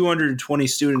had 220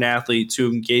 student athletes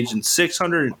who engaged in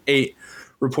 608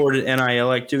 reported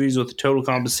NIL activities with a total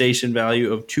compensation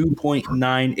value of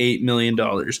 $2.98 million.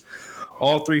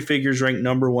 All 3 figures ranked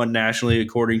number 1 nationally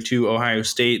according to Ohio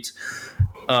State's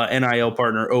NIL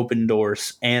partner Open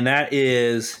Doors, and that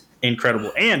is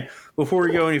incredible. And before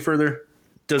we go any further,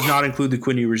 does not include the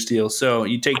Quinn Ewers deal. So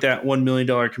you take that $1 million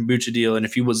kombucha deal, and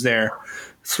if he was there,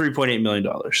 it's $3.8 million.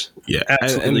 Yeah,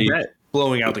 absolutely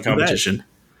blowing out the competition.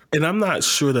 And I'm not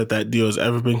sure that deal has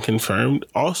ever been confirmed.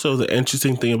 Also, the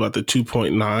interesting thing about the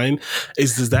 2.9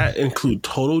 is, does that include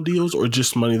total deals or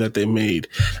just money that they made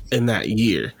in that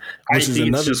year? Which is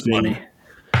another thing. Money.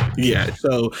 Yeah,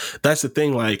 so that's the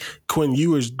thing. Like, Quinn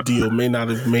Ewers' deal may not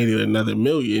have made it another $1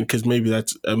 million because maybe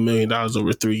that's $1 million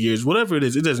over 3 years. Whatever it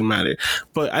is, it doesn't matter.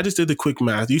 But I just did the quick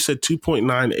math. You said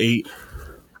 2.98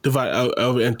 divided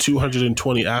and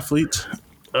 220 athletes.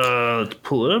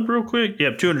 Pull it up real quick.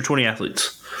 Yep, 220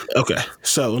 athletes. Okay,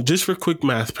 so just for quick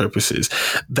math purposes,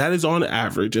 that is on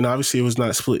average, and obviously it was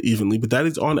not split evenly, but that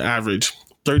is on average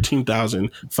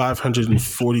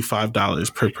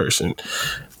 $13,545 per person.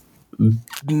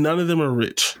 None of them are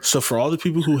rich. So for all the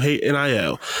people who hate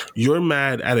NIL, you're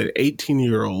mad at an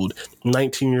 18-year-old,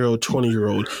 19-year-old,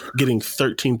 20-year-old getting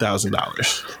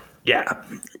 $13,000. Yeah.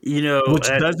 Which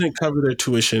doesn't cover their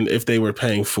tuition if they were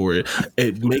paying for it.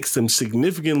 It makes them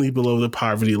significantly below the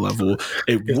poverty level.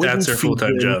 That's their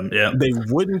full-time job. Yeah. They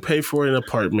wouldn't pay for an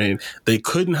apartment. They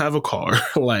couldn't have a car.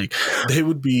 Like, they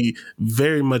would be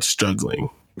very much struggling.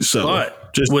 So,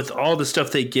 but with all the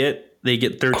stuff they get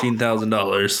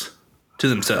 $13,000 to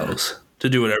themselves to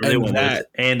do whatever they want with,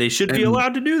 and they should be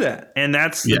allowed to do that. And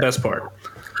that's the best part.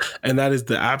 And that is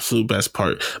the absolute best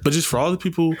part. But just for all the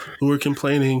people who are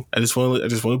complaining, I just want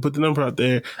to put the number out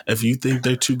there. If you think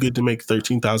they're too good to make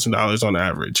 $13,000 on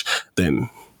average, then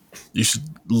You should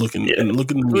look in the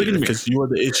mirror because you are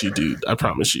the itchy dude. I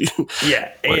promise you.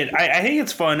 Yeah, and I think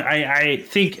it's fun. I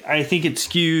think it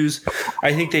skews.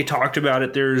 I think they talked about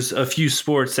it. There's a few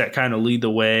sports that kind of lead the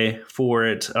way for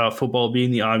it. Football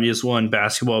being the obvious one,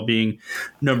 basketball being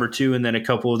number 2, and then a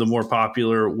couple of the more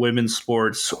popular women's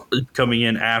sports coming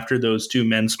in after those two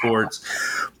men's sports.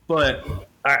 But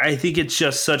I think it's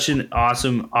just such an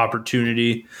awesome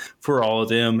opportunity for all of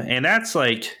them. And that's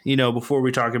like, before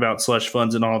we talk about slush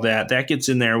funds and all that gets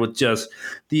in there with just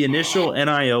the initial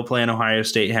NIL plan Ohio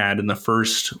State had in the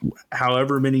first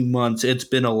however many months it's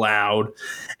been allowed.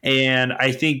 And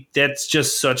I think that's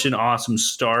just such an awesome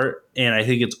start. And I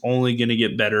think it's only going to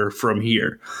get better from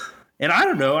here. And I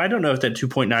don't know if that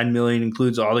 $2.9 million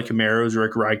includes all the Camaros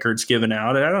Rick Reichert's given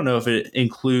out. I don't know if it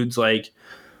includes like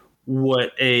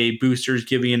what a booster is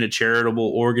giving in a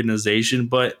charitable organization,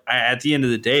 but at the end of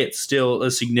the day, it's still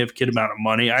a significant amount of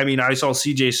money. I mean, I saw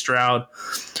CJ Stroud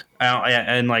out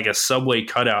and like a Subway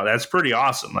cutout. That's pretty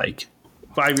awesome. Like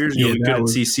 5 years ago, we couldn't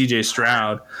see CJ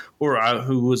Stroud or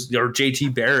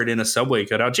JT Barrett in a Subway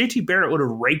cutout. JT Barrett would have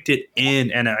raked it in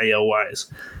NIL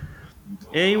wise,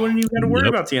 and you wouldn't even have to worry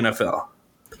about the NFL.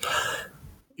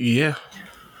 Yeah.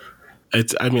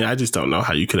 I just don't know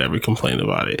how you could ever complain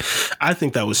about it. I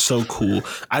think that was so cool.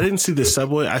 I didn't see the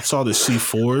Subway. I saw the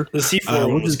C4. The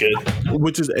C4 one was good.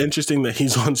 Which is interesting that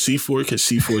he's on C4 because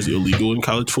C4 is illegal in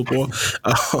college football.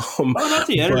 Not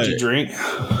the energy drink.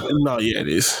 No, yeah, it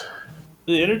is.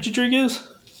 The energy drink is?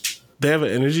 They have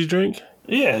an energy drink?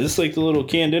 Yeah, it's like the little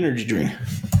canned energy drink.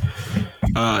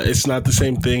 It's not the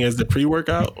same thing as the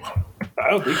pre-workout? I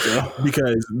don't think so.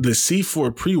 Because the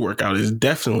C4 pre-workout is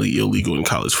definitely illegal in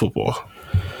college football.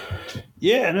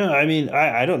 Yeah, no, I mean,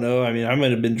 I don't know. I mean, I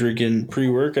might have been drinking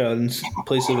pre-workout in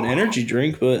place of an energy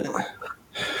drink, but...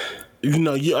 You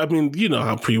know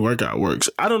how pre-workout works.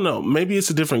 I don't know. Maybe it's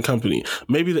a different company.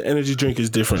 Maybe the energy drink is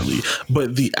differently.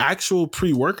 But the actual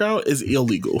pre-workout is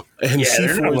illegal. And yeah, C4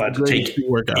 they're not allowed to take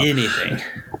pre-workout. Anything.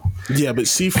 Yeah, but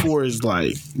C4 is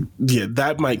like,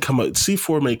 that might come up.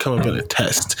 C4 may come up in a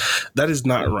test. That is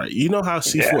not right. You know how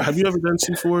C4, have you ever done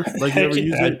C4? Like you ever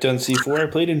used it? I've done C4. I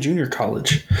played in junior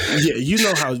college. Yeah, you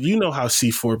know how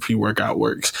C4 pre-workout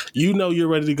works. You know you're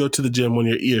ready to go to the gym when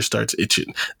your ear starts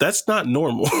itching. That's not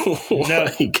normal. No,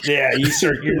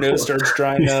 your nose starts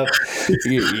drying up.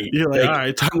 You're like, all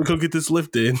right, time to go get this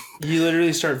lift in. You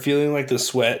literally start feeling like the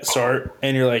sweat start,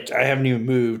 and you're like, I haven't even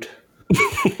moved.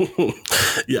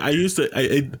 Yeah, it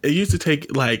used to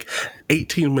take like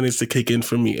 18 minutes to kick in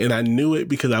for me, and I knew it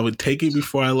because I would take it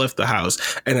before I left the house,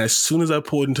 and as soon as I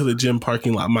pulled into the gym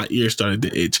parking lot, my ear started to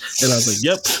itch, and I was like,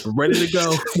 yep, ready to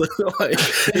go.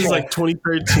 It's like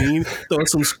 2013, throwing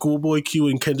some Schoolboy Q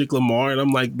and Kendrick Lamar, and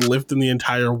I'm like lifting the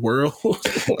entire world.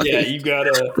 Yeah, you've got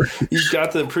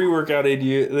the pre-workout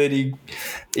ID.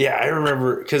 Yeah, I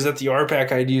remember because at the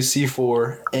RPAC I'd use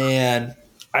C4, and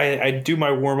I'd do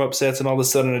my warm-up sets, and all of a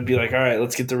sudden I'd be like, all right,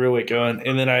 let's get the real weight going.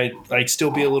 And then I'd like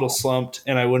still be a little slumped,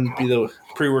 and I wouldn't be the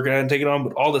pre-workout I hadn't taken on,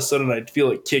 but all of a sudden I'd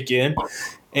feel it kick in.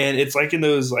 And it's like in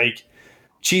those like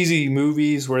cheesy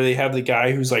movies where they have the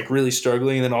guy who's like really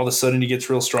struggling, and then all of a sudden he gets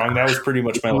real strong. That was pretty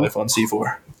much my life on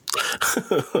C4.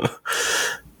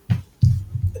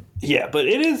 Yeah, but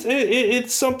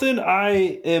it's something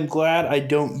I am glad I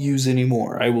don't use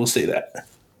anymore. I will say that.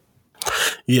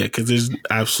 Yeah, because there's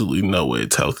absolutely no way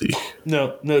it's healthy.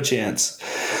 No chance.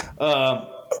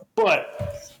 But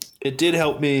it did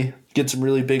help me get some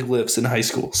really big lifts in high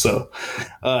school. So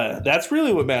that's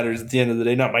really what matters at the end of the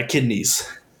day, not my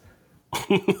kidneys.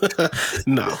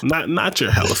 No, not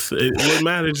your health. What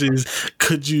matters is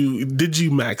did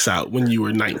you max out when you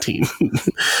were 19?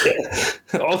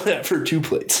 Yeah. All that for 2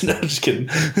 plates. No, I'm just kidding.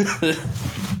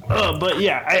 But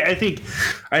yeah, I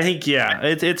think yeah,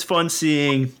 it's fun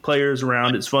seeing players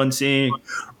around. It's fun seeing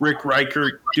Rick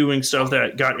Reichert doing stuff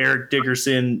that got Eric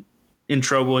Dickerson in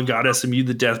trouble and got SMU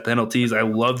the death penalties. I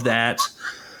love that.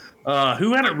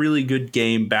 Who had a really good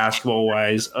game basketball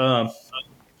wise? I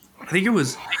think it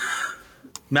was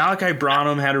Malachi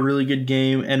Branham had a really good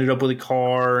game, ended up with a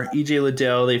car. EJ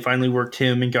Liddell, they finally worked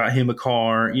him and got him a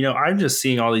car. I'm just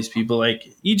seeing all these people.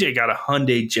 Like, EJ got a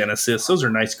Hyundai Genesis. Those are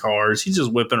nice cars. He's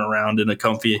just whipping around in a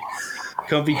comfy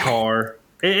car.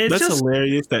 That's just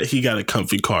hilarious that he got a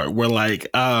comfy car. Where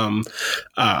like Travion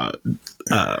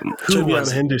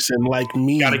Henderson, like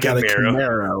me, got a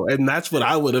Camaro, and that's what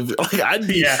I would have. Like, I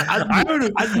would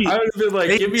have been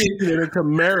like, give me a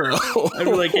Camaro. I'd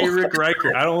be like, hey, Rick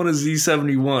Reichert, I don't want a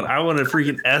Z71. I want a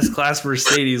freaking S-Class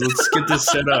Mercedes. Let's get this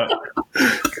set up.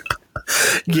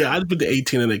 Yeah, I'd been to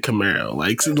 18 in a Camaro,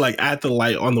 like at the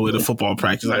light on the way to football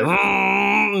practice, like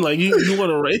Like you want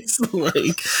to race?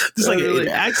 Like just like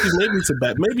actually, maybe it's a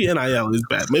bad. Maybe NIL is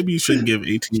bad. Maybe you shouldn't give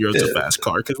 18-year-olds a fast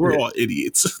car because we're all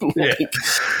idiots.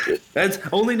 That's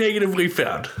only negative we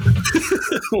found.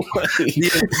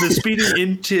 The speeding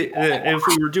into if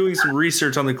we were doing some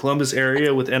research on the Columbus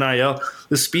area with NIL,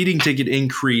 the speeding ticket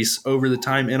increase over the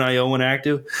time NIL went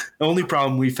active. The only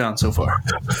problem we found so far.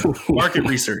 Market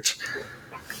research.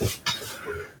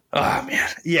 Oh, man.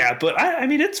 Yeah, but I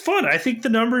mean, it's fun. I think the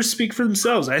numbers speak for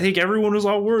themselves. I think everyone was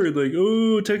all worried, like,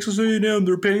 oh, Texas A&M,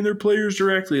 they're paying their players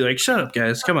directly. Like, shut up,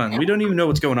 guys. Come on. We don't even know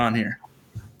what's going on here.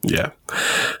 Yeah.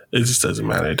 It just doesn't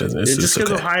matter. It doesn't. It's just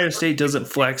because Ohio State doesn't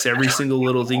flex every single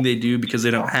little thing they do because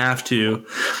they don't have to,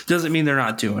 doesn't mean they're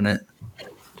not doing it.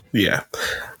 Yeah.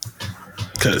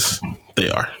 Because they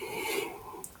are.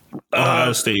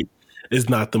 Ohio State is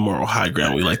not the moral high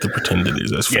ground we like to pretend it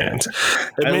is as fans.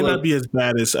 It may not be as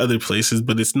bad as other places,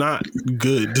 but it's not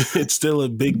good. It's still a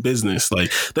big business.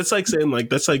 Like that's like saying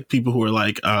that's like people who are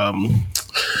like you know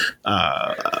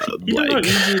how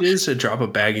easy it is to drop a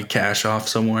bag of cash off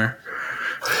somewhere.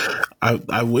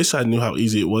 I wish I knew how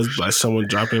easy it was by someone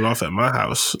dropping it off at my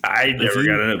house. I never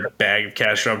got a bag of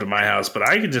cash dropped at my house, but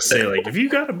I could just say, like, if you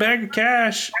got a bag of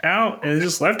cash out and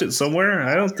just left it somewhere,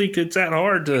 I don't think it's that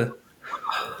hard to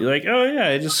be like, oh, yeah,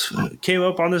 I just came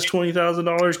up on this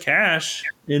 $20,000 cash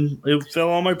and it fell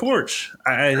on my porch.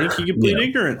 I think you can plead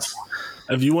ignorance.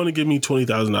 If you want to give me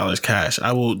 $20,000 cash,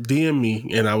 I will DM me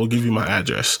and I will give you my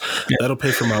address. That'll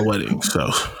pay for my wedding. So,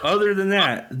 other than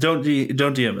that, don't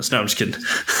DM us. No, I'm just kidding.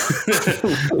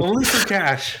 Only for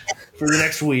cash for the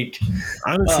next week.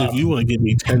 Honestly, if you want to give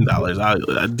me $10, I'll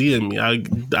DM me.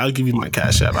 I'll give you my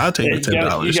cash app. I'll take the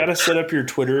 $10. You got to set up your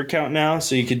Twitter account now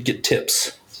so you could get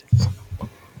tips.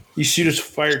 You shoot a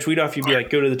fire tweet off, you'd be like,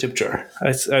 go to the tip jar.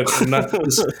 I'm not,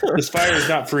 this fire is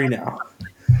not free now.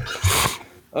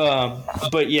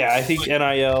 But yeah, I think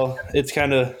NIL it's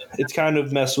kind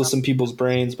of messed with some people's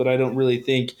brains, but I don't really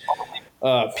think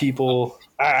people.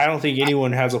 I don't think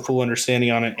anyone has a full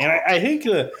understanding on it, and I think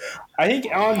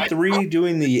On3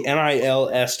 doing the NIL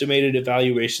estimated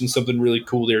evaluation is something really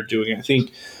cool they're doing. I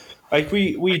think like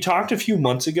we talked a few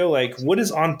months ago, like what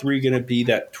is On3 going to be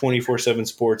that 24/7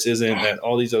 Sports isn't, that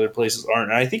all these other places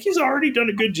aren't. And I think he's already done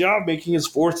a good job making his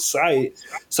fourth site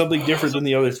something different than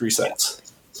the other three sites.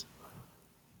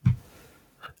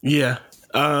 Yeah,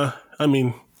 I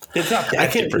mean, it's not that I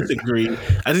can't different. disagree.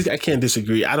 I can't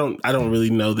disagree. I don't really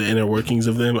know the inner workings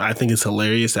of them. I think it's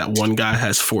hilarious that one guy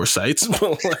has 4 sites,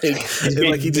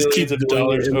 like he just keeps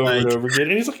dollars over and over again,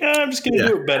 and he's like, I'm just going to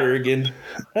do it better again.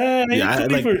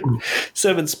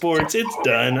 7 Sports, it's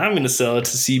done. I'm going to sell it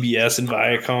to CBS and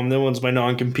Viacom. Then once my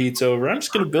non-compete's over, I'm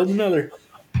just going to build another.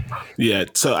 Yeah,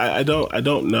 so I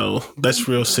don't know. That's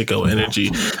real sicko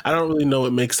energy. I don't really know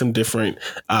what makes them different.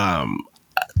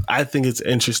 I think it's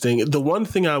interesting. The one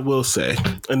thing I will say,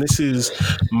 and this is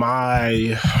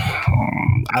I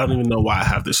don't even know why I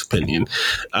have this opinion,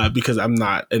 because I'm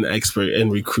not an expert in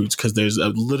recruits, because there's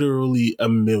literally a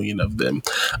million of them.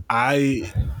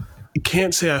 I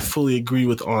can't say I fully agree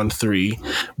with On3,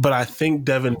 but I think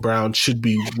Devin Brown should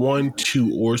be 1,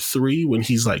 2, or 3 when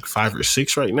he's like 5 or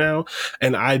 6 right now.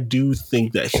 And I do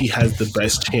think that he has the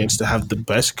best chance to have the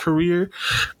best career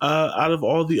out of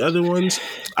all the other ones.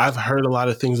 I've heard a lot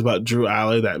of things about Drew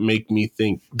Aller that make me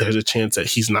think there's a chance that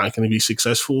he's not going to be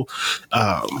successful.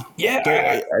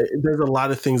 There's a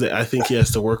lot of things that I think he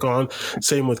has to work on.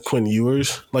 Same with Quinn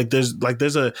Ewers. There's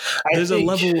a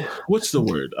level. What's the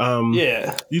word?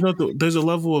 There's a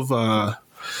level of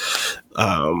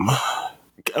I'm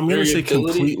going to say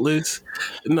completeness.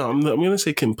 No, I'm going to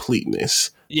say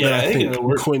completeness. Yeah, I think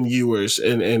Quinn Ewers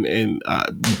and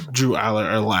Drew Aller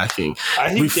are lacking. I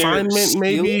think refinement,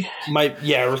 maybe.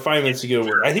 Refinement's a good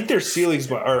word. I think their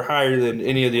ceilings are higher than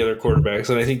any of the other quarterbacks,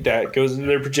 and I think that goes into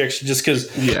their projection just because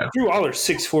Drew Aller's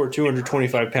 6'4",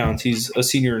 225 pounds. He's a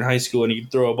senior in high school, and he can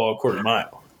throw a ball a quarter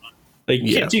mile.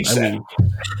 You can't teach that.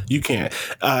 You can't.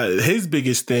 His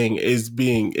biggest thing is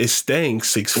staying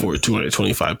 6'4",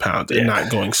 225 pounds and not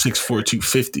going 6'4",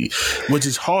 250, which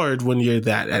is hard when you're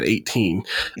that at 18.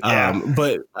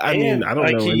 But I don't know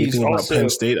anything about Penn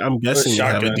State. I'm guessing you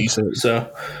have a decent. So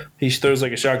he throws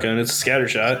like a shotgun. It's a scatter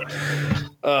shot.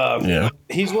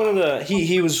 He's one of the.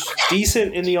 He was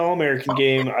decent in the All-American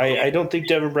game. I don't think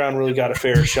Devin Brown really got a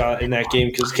fair shot in that game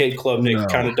because Cade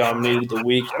Klubnik kind of dominated the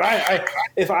week. And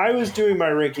if I was doing my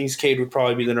rankings, Cade would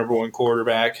probably be the number 1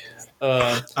 quarterback.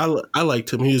 I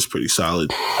liked him. He was pretty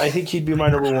solid. I think he'd be my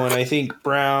number 1. I think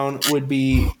Brown would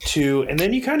be 2. And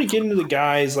then you kind of get into the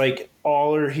guys like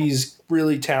Aller. He's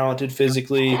really talented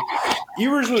physically.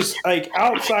 Ewers was like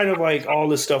outside of like all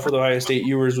this stuff with Ohio State.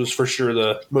 Ewers was for sure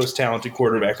the most talented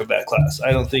quarterback of that class.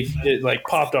 I don't think it like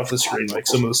popped off the screen like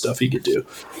some of the stuff he could do.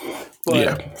 But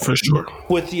yeah, for sure.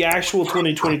 with the actual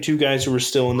 2022 guys who were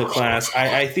still in the class,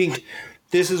 I think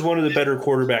this is one of the better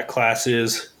quarterback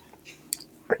classes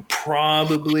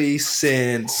probably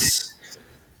since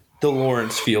the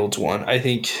Lawrence Fields one. I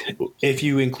think if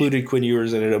you included Quinn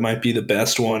Ewers in it, it might be the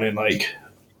best one in like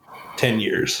 10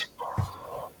 years.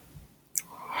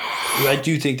 I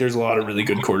do think there's a lot of really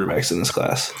good quarterbacks in this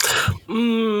class.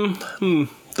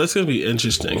 That's going to be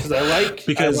interesting.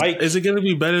 Because is it going to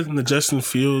be better than the Justin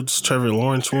Fields, Trevor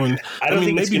Lawrence one? I don't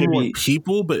think maybe it's going to more be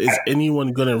people, but is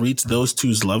anyone going to reach those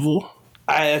two's level?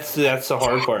 That's the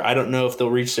hard part. I don't know if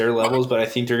they'll reach their levels, but I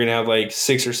think they're going to have like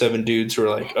 6 or 7 dudes who are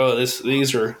like, oh,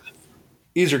 these are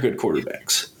good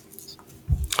quarterbacks.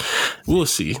 We'll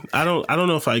see. I don't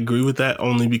know if I agree with that,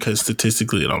 only because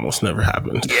statistically it almost never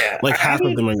happens. Yeah, like half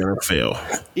of them are going to fail.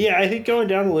 Yeah, I think going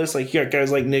down the list, like you got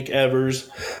guys like Nick Evers,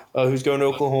 who's going to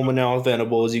Oklahoma now with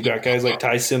Venables. You got guys like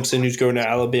Ty Simpson, who's going to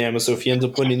Alabama. So if he ends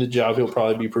up winning the job, he'll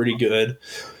probably be pretty good.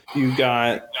 You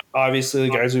got obviously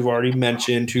the guys we've already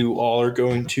mentioned, who all are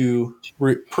going to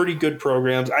pretty good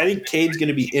programs. I think Cade's going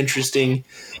to be interesting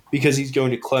because he's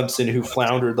going to Clemson, who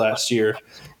floundered last year.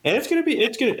 And it's gonna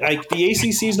like the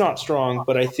ACC is not strong,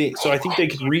 but I think they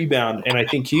could rebound, and I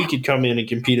think he could come in and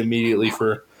compete immediately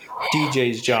for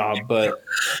DJ's job. But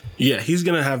yeah, he's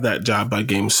gonna have that job by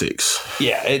game 6.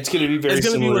 Yeah, it's gonna be very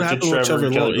similar to Trevor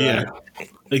Lawrence. Yeah,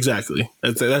 exactly.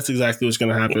 That's exactly what's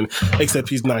gonna happen. Except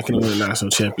he's not gonna win a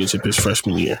national championship his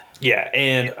freshman year. Yeah,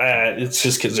 and it's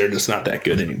just because they're just not that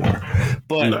good anymore.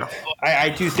 But no. I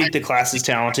do think the class is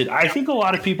talented. I think a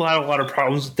lot of people have a lot of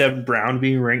problems with Devin Brown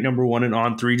being ranked number 1 and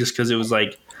on 3 just because it was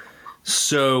like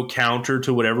so counter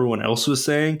to what everyone else was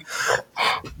saying.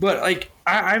 But like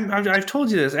I've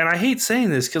told you this, and I hate saying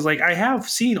this because like I have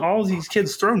seen all of these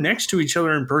kids throw next to each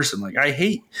other in person. Like I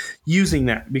hate using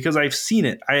that because I've seen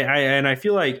it. I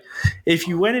feel like if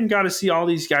you went and got to see all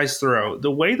these guys throw,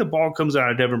 the way the ball comes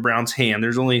out of Devin Brown's hand,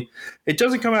 it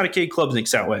doesn't come out of Cade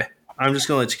Klubnik's that way. I'm just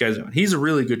going to let you guys know. He's a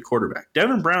really good quarterback.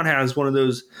 Devin Brown has one of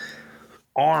those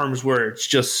arms where it's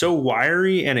just so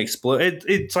wiry and explode.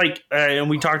 It's like, and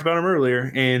we talked about him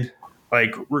earlier, and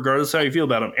like, regardless of how you feel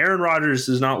about him, Aaron Rodgers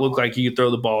does not look like he could throw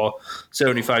the ball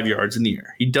 75 yards in the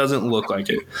air. He doesn't look like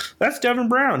it. That's Devin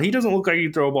Brown. He doesn't look like he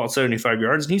can throw a ball 75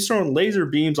 yards, and he's throwing laser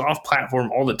beams off platform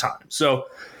all the time. So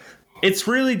it's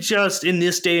really just in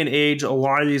this day and age, a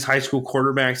lot of these high school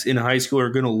quarterbacks in high school are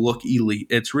going to look elite.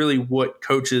 It's really what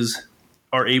coaches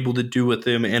are able to do with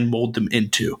them and mold them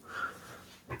into.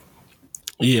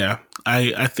 Yeah,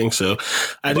 I think so.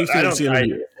 I don't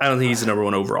think he's the number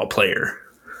 1 overall player.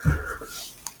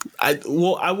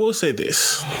 I will say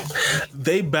this.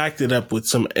 They backed it up with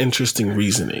some interesting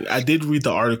reasoning. I did read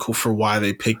the article for why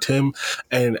they picked him,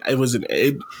 and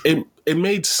it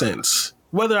made sense.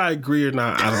 Whether I agree or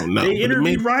not, I don't know. They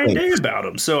interviewed Ryan Day about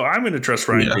him, so I'm going to trust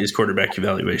Ryan Day's quarterback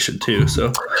evaluation too.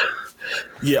 So,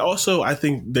 yeah. Also, I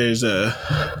think there's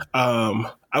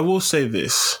I will say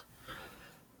this,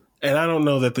 and I don't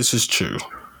know that this is true,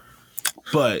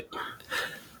 but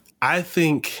I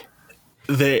think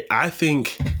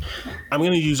I'm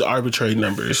going to use arbitrary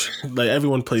numbers. Like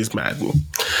everyone plays Madden.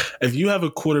 If you have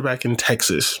a quarterback in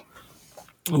Texas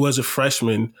who has a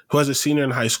freshman, who has a senior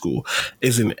in high school,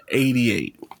 is an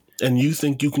 88, and you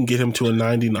think you can get him to a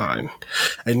 99,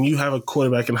 and you have a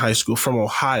quarterback in high school from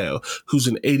Ohio who's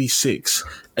an 86,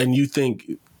 and you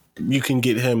think you can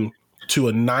get him to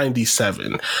a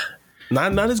 97,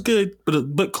 not as good,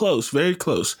 but close, very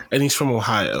close, and he's from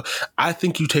Ohio. I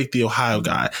think you take the Ohio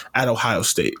guy at Ohio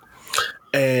State.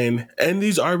 And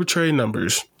these arbitrary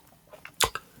numbers,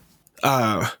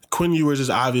 Quinn Ewers is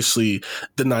obviously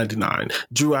the 99.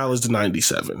 Drew Aller's the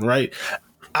 97, right?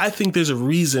 I think there's a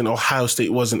reason Ohio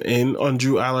State wasn't in on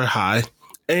Drew Aller high.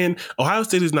 And Ohio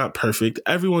State is not perfect.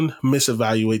 Everyone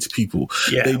misevaluates people.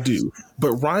 Yeah. They do.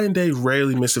 But Ryan Day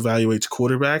rarely misevaluates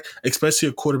quarterback, especially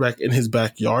a quarterback in his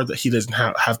backyard that he doesn't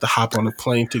have to hop on a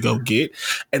plane to go get.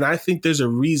 And I think there's a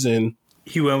reason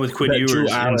he went with Quinn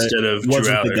Ewers instead of Drew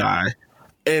Aller. The guy.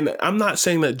 And I'm not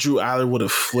saying that Drew Aller would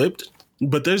have flipped,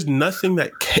 but there's nothing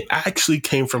that actually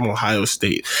came from Ohio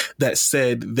State that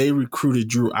said they recruited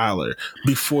Drew Aller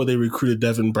before they recruited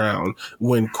Devin Brown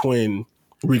when Quinn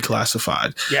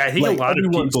reclassified. Yeah, I think a lot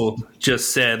of people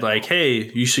just said like,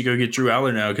 hey, you should go get Drew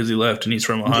Aller now because he left and he's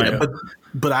from Ohio. Yeah,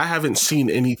 but I haven't seen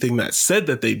anything that said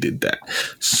that they did that.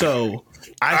 So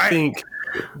I think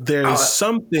there's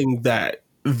something that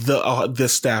the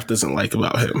staff doesn't like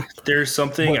about him. There's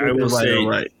something I will say.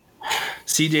 Right.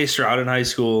 CJ Stroud in high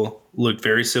school looked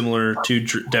very similar to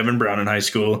Devin Brown in high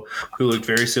school, who looked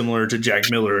very similar to Jack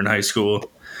Miller in high school.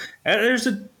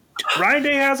 And Ryan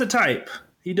Day has a type.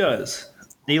 He does.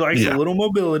 He likes a little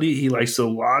mobility. He likes a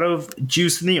lot of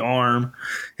juice in the arm,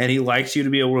 and he likes you to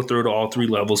be able to throw to all three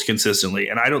levels consistently.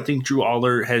 And I don't think Drew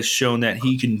Aller has shown that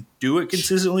he can do it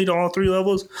consistently to all three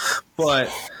levels, but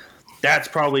that's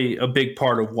probably a big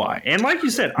part of why. And like you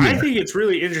said, I think it's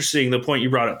really interesting, the point you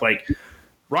brought up. Like,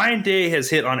 Ryan Day has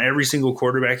hit on every single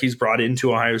quarterback he's brought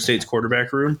into Ohio State's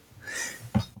quarterback room,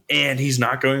 and he's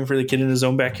not going for the kid in his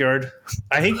own backyard.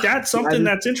 I think that's something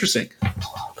that's interesting.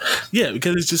 Yeah,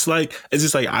 because it's just like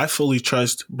I fully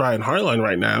trust Brian Hartline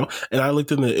right now, and I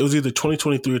looked in it was either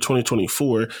 2023 or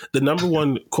 2024. The number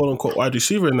one quote unquote wide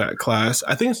receiver in that class,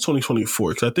 I think it's 2024,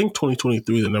 because I think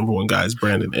 2023 the number one guy is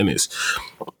Brandon Ennis,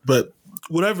 but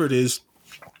whatever it is.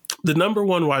 The number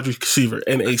one wide receiver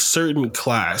in a certain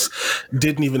class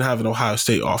didn't even have an Ohio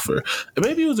State offer. And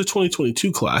maybe it was a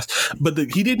 2022 class, but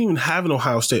he didn't even have an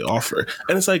Ohio State offer.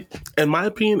 And it's like, in my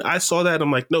opinion, I saw that.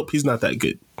 I'm like, nope, he's not that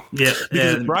good. Yeah,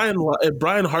 because if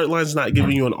Brian Hartline's not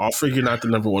giving you an offer, you're not the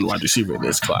number one wide receiver in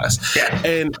this class. Yeah.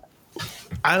 And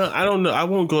I don't know. I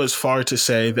won't go as far to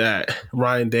say that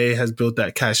Ryan Day has built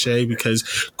that cachet,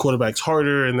 because quarterback's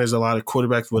harder and there's a lot of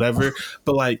quarterbacks, whatever.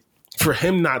 But like, for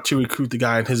him not to recruit the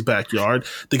guy in his backyard,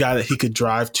 the guy that he could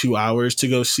drive 2 hours to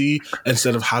go see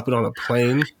instead of hopping on a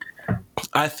plane,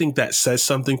 I think that says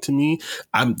something to me.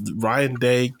 Ryan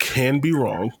Day can be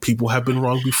wrong. People have been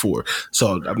wrong before.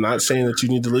 So I'm not saying that you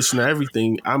need to listen to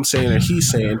everything I'm saying or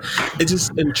he's saying. It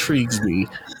just intrigues me.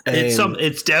 And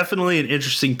it's definitely an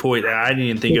interesting point that I didn't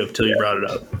even think of until you brought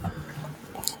it up.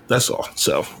 That's all.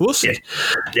 So we'll see.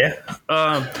 Yeah.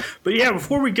 But yeah,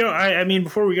 before we go, I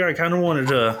kind of wanted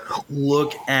to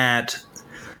look at,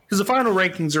 because the final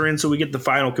rankings are in, so we get the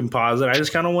final composite. I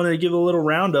just kind of wanted to give a little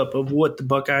roundup of what the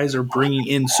Buckeyes are bringing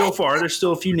in so far. There's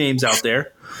still a few names out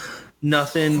there.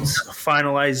 Nothing's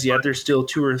finalized yet. There's still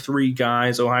 2 or 3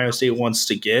 guys Ohio State wants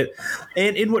to get.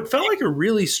 And in what felt like a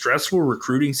really stressful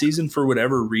recruiting season for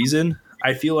whatever reason,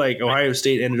 I feel like Ohio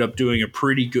State ended up doing a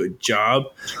pretty good job.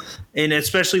 And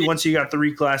especially once you got the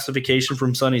reclassification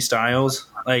from Sonny Styles,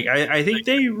 like I think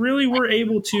they really were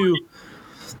able to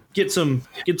get some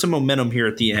momentum here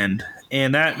at the end.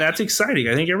 And that's exciting.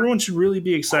 I think everyone should really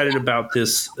be excited about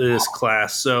this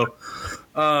class. So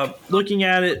looking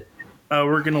at it,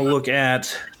 we're going to look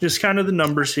at just kind of the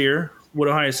numbers here, what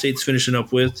Ohio State's finishing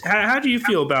up with. How do you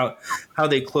feel about how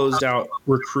they closed out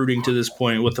recruiting to this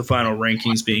point with the final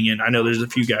rankings being in? I know there's a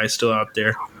few guys still out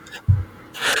there.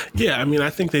 Yeah, I mean, I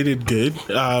think they did good.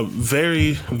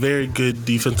 Very, very good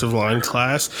defensive line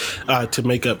class to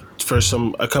make up for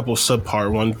a couple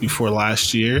subpar ones before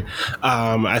last year.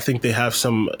 I think they have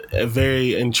some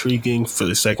very intriguing, for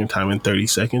the second time in 30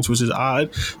 seconds, which is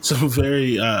odd, some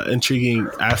very intriguing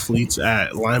athletes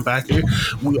at linebacker.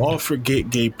 We all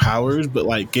forget Gabe Powers, but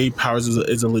like Gabe Powers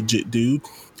is a legit dude.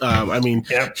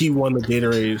 He won the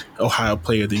Gatorade Ohio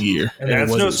Player of the Year. And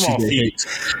that's no small feat.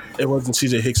 It wasn't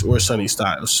CJ Hicks or Sonny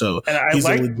Styles, so he's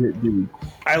a legit dude.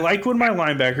 I like when my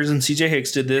linebackers, and CJ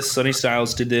Hicks did this, Sonny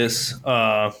Styles did this,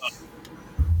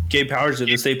 Gabe Powers did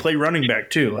this. They play running back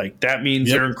too. Like, that means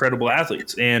they're incredible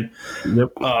athletes. And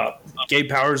Gabe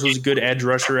Powers was a good edge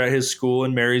rusher at his school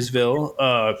in Marysville.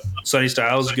 Sonny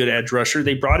Styles, good edge rusher.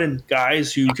 They brought in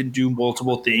guys who can do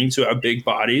multiple things, who have big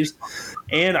bodies.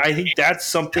 And I think that's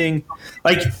something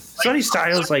like Sonny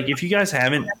Styles. Like, if you guys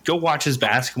haven't, go watch his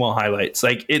basketball highlights.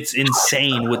 Like, it's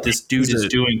insane what this dude is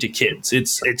doing to kids.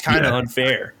 It's kind of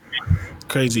unfair.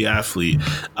 Crazy athlete.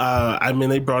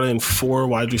 They brought in 4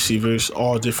 wide receivers,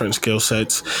 all different skill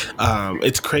sets.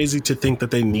 It's crazy to think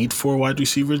that they need 4 wide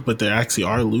receivers, but they actually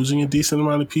are losing a decent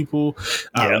amount of people.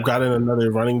 Got in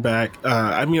another running back.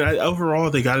 Overall,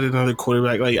 they got in another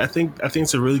quarterback. Like, I think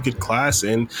it's a really good class.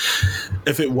 And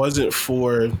if it wasn't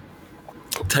for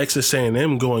Texas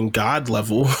A&M going God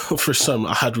level for some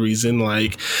odd reason,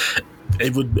 like,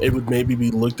 it would maybe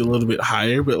be looked a little bit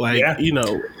higher, but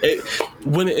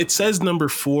when it says number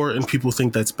 4 and people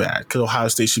think that's bad because Ohio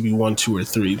State should be 1, 2, or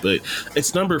 3, but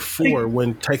it's number 4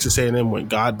 when Texas A&M went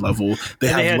God level. They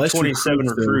had less 27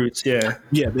 recruits. They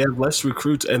have less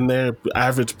recruits, and their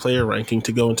average player ranking,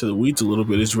 to go into the weeds a little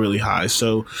bit, is really high.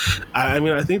 So, I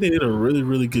think they did a really,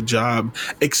 really good job,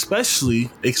 especially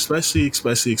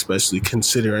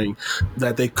considering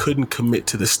that they couldn't commit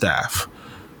to the staff.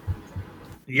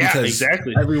 Yeah,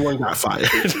 exactly. Everyone got fired.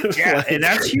 And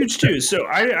that's huge too. So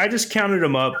I just counted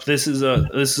them up. This is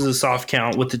a soft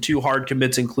count with the 2 hard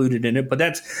commits included in it, but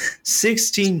that's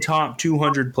 16 top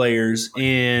 200 players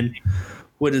in,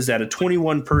 what is that, a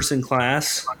 21 person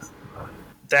class?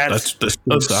 That's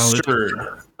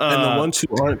absurd. And the ones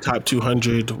who aren't top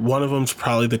 200, one of them's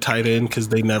probably the tight end because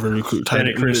they never recruit tight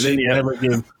end. Christian, They never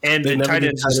give, and the tight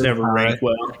ends just never rank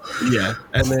well. Yeah,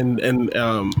 and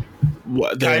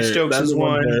Kai Stokes is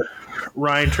one.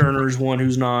 Ryan Turner's one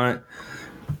who's not.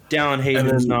 Dallin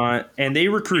Hayden's not, and they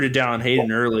recruited Dallin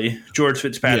Hayden early. George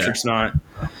Fitzpatrick's not.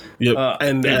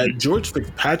 Yep. George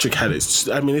Fitzpatrick had it's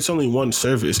only one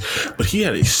service, but he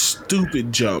had a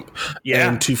stupid jump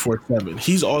in 247.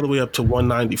 He's all the way up to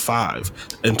 195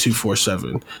 and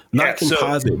 247. Not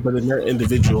composite, but in their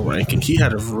individual ranking, he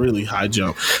had a really high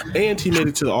jump. And he made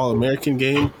it to the All-American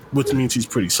game, which means he's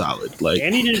pretty solid.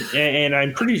 And he did, and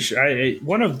I'm pretty sure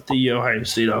one of the Ohio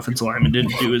State offensive linemen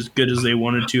didn't do as good as they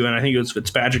wanted to, and I think it was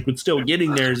Fitzpatrick, but still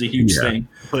getting there is a huge thing.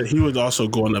 But he was also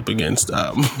going up against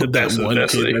that one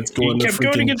kid that's going to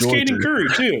freaking against Georgia. Caden Curry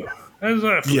too.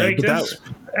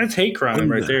 That's hate crime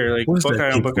right there. Like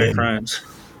Buckeye on Buckeye crimes.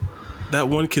 That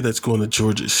one kid that's going to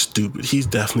Georgia is stupid. He's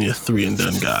definitely a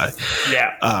 3-and-done guy.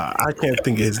 Yeah. I can't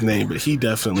think of his name, but he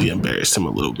definitely embarrassed him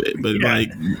a little bit. But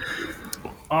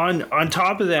on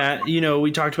top of that,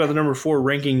 we talked about the number 4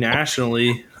 ranking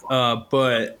nationally,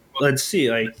 but let's see,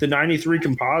 like the 93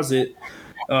 composite.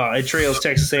 It trails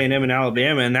Texas A&M and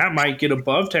Alabama, and that might get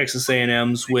above Texas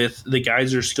A&M's with the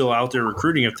guys that are still out there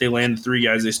recruiting if they land the 3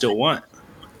 guys they still want.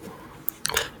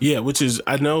 Yeah, which is,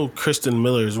 I know Kristen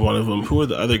Miller is one of them. Who are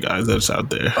the other guys that's out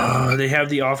there? They have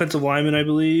the offensive lineman, I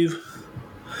believe.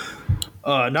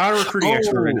 Not a recruiting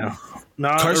expert right now.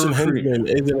 Carson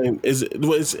Hinzman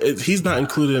he's not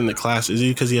included in the class, is he,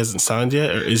 because he hasn't signed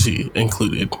yet, or is he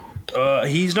included?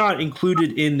 He's not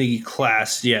included in the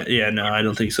class yet. Yeah, no, I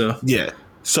don't think so. Yeah.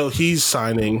 So he's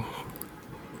signing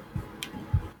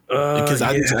because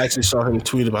I just actually saw him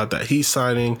tweet about that. He's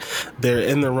signing. They're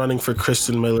in the running for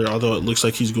Kristen Miller, although it looks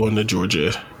like he's going to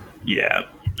Georgia. Yeah.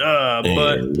 But,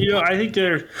 I think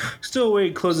they're still a way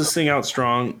to close this thing out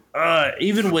strong.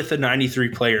 Even with a 93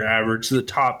 player average, the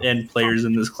top end players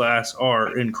in this class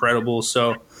are incredible.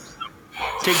 So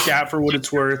take that for what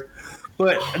it's worth.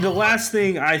 But the last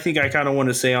thing I think I kind of want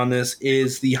to say on this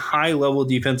is the high-level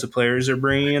defensive players they're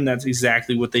bringing in. That's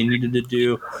exactly what they needed to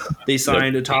do. They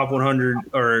signed a top 100,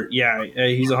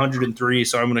 he's 103,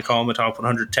 so I'm going to call him a top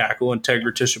 100 tackle,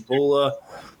 Integra Tishabola.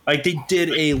 Like, they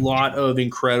did a lot of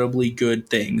incredibly good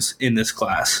things in this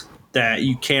class that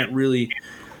you can't really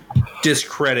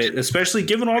discredit, especially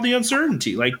given all the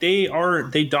uncertainty. Like, they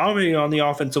dominate on the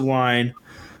offensive line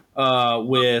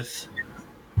with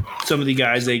some of the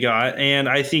guys they got, and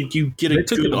I think you get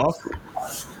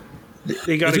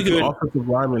They got a good offensive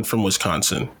lineman from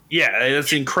Wisconsin. Yeah,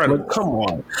 that's incredible. Come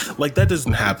on, that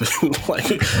doesn't happen.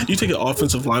 You take an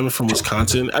offensive lineman from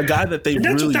Wisconsin, a guy that they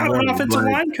really without an offensive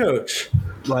line coach.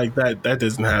 That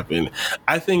doesn't happen.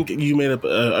 I think you made up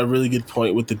a really good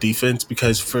point with the defense,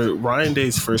 because for Ryan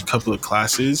Day's first couple of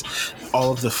classes,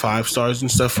 all of the 5 stars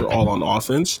and stuff were all on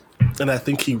offense, and I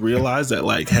think he realized that,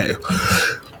 hey,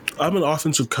 I'm an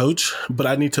offensive coach, but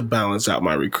I need to balance out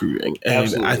my recruiting. And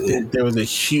absolutely. I think there was a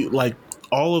huge,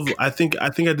 I think I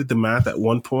did the math at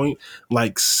one point,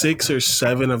 6 or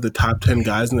 7 of the top 10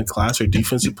 guys in the class are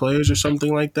defensive players or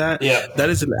something like that. Yeah.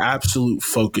 That is an absolute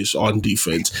focus on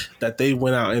defense, that they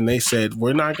went out and they said,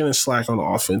 we're not going to slack on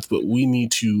offense, but we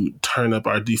need to turn up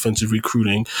our defensive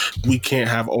recruiting. We can't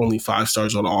have only 5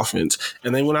 stars on offense.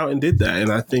 And they went out and did that.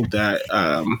 And I think that,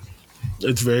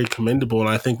 it's very commendable, and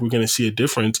I think we're going to see a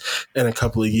difference in a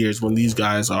couple of years when these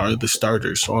guys are the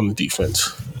starters on the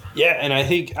defense. Yeah, and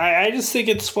I just think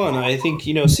it's fun. I think,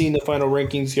 seeing the final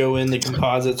rankings go in, the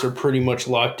composites are pretty much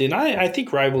locked in. I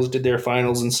think Rivals did their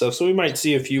finals and stuff, so we might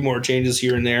see a few more changes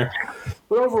here and there.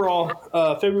 But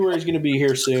overall, February is going to be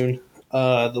here soon.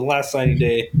 The last signing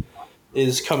day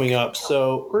is coming up,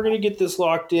 so we're going to get this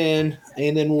locked in,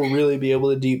 and then we'll really be able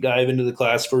to deep dive into the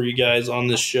class for you guys on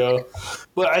this show.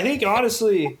 But I think,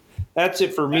 honestly, that's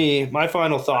it for me. My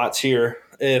final thoughts here,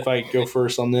 if I go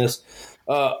first on this.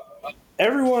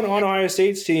 Everyone on Ohio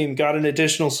State's team got an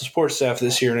additional support staff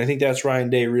this year, and I think that's Ryan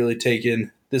Day really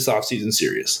taking this offseason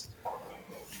serious.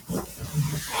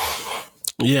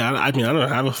 Yeah, I don't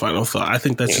have a final thought. I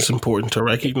think that's just important to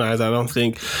recognize. I don't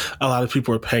think a lot of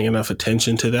people are paying enough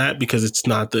attention to that because it's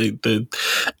not the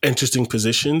interesting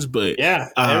positions. But yeah,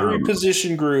 every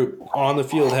position group on the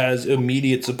field has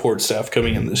immediate support staff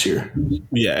coming in this year.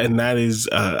 Yeah, and that is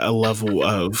a level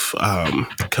of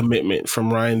commitment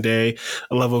from Ryan Day,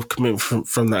 a level of commitment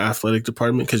from the athletic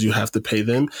department, because you have to pay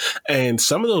them. And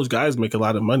some of those guys make a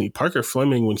lot of money. Parker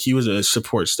Fleming, when he was a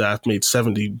support staff, made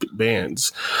 70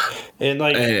 bands. And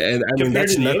Like, and I mean, compared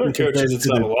that's to the other nothing compared coaches, it's to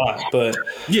not the a lot, but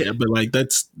yeah, but like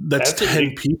that's That's a 10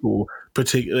 big- people,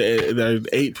 particularly there are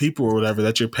 8 people or whatever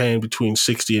that you're paying between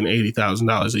 $60,000 and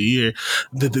 $80,000 a year.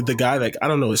 The guy that I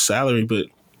don't know his salary, but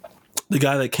the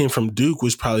guy that came from Duke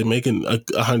was probably making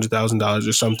 $100,000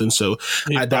 or something. So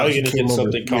he's I doubt probably he going to came get over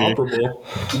something here. comparable.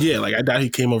 Yeah, like I doubt he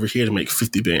came over here to make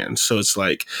 50 bands. So it's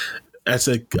like that's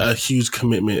a huge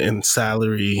commitment in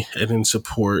salary and in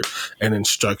support and in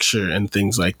structure and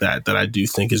things like that I do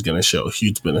think is going to show a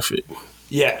huge benefit.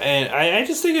 Yeah, and I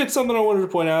just think it's something I wanted to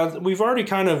point out. We've already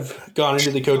kind of gone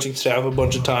into the coaching staff a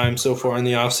bunch of times so far in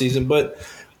the offseason, but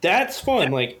that's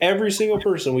fun. Like every single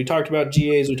person, we talked about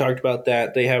GAs, we talked about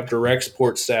that. They have direct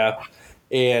support staff,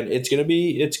 and it's gonna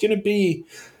be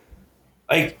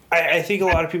like I think a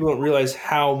lot of people don't realize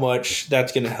how much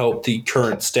that's going to help the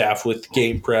current staff with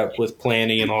game prep, with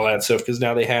planning, and all that stuff. Because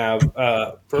now they have,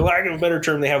 for lack of a better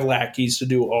term, they have lackeys to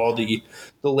do all the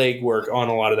legwork on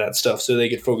a lot of that stuff, so they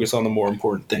can focus on the more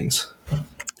important things.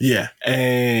 Yeah,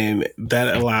 and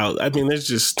that allowed. I mean, there's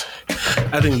just.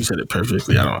 I think you said it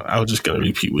perfectly. I was just going to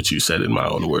repeat what you said in my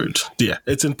own words. Yeah,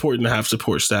 it's important to have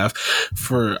support staff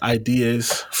for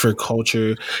ideas, for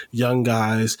culture. Young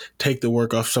guys take the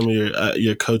work off some of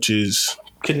your coaches.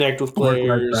 Connect with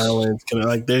players. Balance.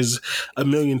 Like there's a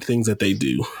million things that they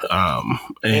do,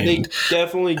 and they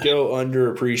definitely go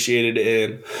underappreciated.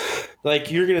 And like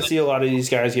you're going to see a lot of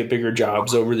these guys get bigger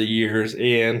jobs over the years,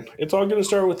 and it's all going to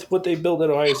start with what they built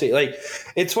at Ohio State. Like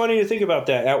it's funny to think about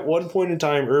that. At one point in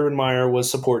time, Urban Meyer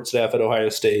was support staff at Ohio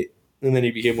State, and then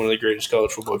he became one of the greatest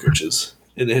college football coaches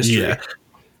in the history. Yeah.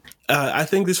 I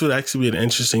think this would actually be an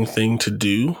interesting thing to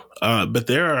do, but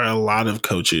there are a lot of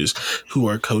coaches who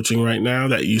are coaching right now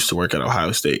that used to work at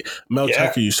Ohio State. Mel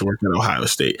Tucker used to work at Ohio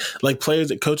State. Like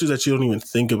coaches that you don't even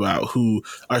think about who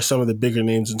are some of the bigger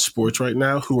names in sports right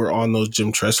now who are on those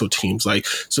Jim Tressel teams. Like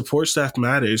support staff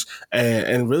matters.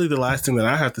 And really the last thing that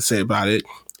I have to say about it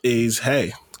is,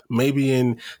 hey, maybe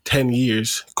in 10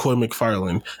 years, Coy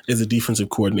McFarland is a defensive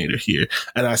coordinator here.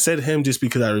 And I said him just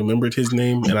because I remembered his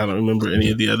name and I don't remember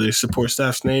any of the other support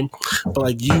staff's name. But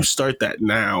like you start that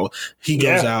now. He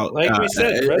goes out. Like we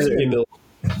said, resume build.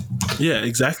 Yeah,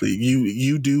 exactly.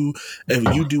 You do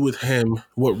with him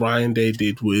what Ryan Day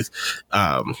did with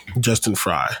Justin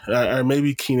Fry, or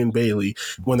maybe Keenan Bailey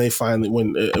when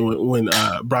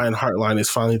Brian Hartline is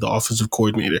finally the offensive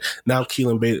coordinator. Now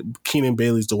Keenan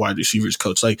Bailey's the wide receivers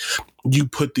coach. Like you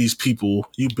put these people,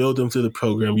 you build them through the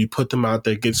program, you put them out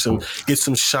there, get some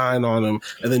shine on them,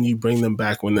 and then you bring them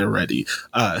back when they're ready.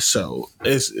 So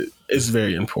it's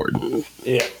very important.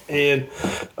 Yeah, and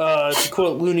to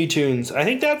quote Looney Tunes, I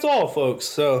think that's all, folks.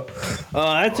 So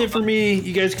that's it for me.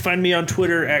 You guys can find me on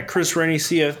Twitter at Chris Rennie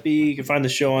CFB. You can find the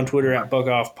show on Twitter at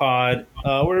BuckOffPod.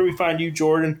 Where do we find you,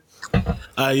 Jordan?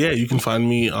 You can find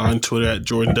me on Twitter at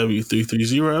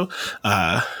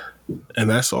JordanW330. And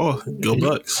that's all. Go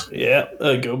Bucks. Yeah,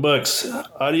 go Bucks.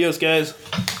 Adios, guys.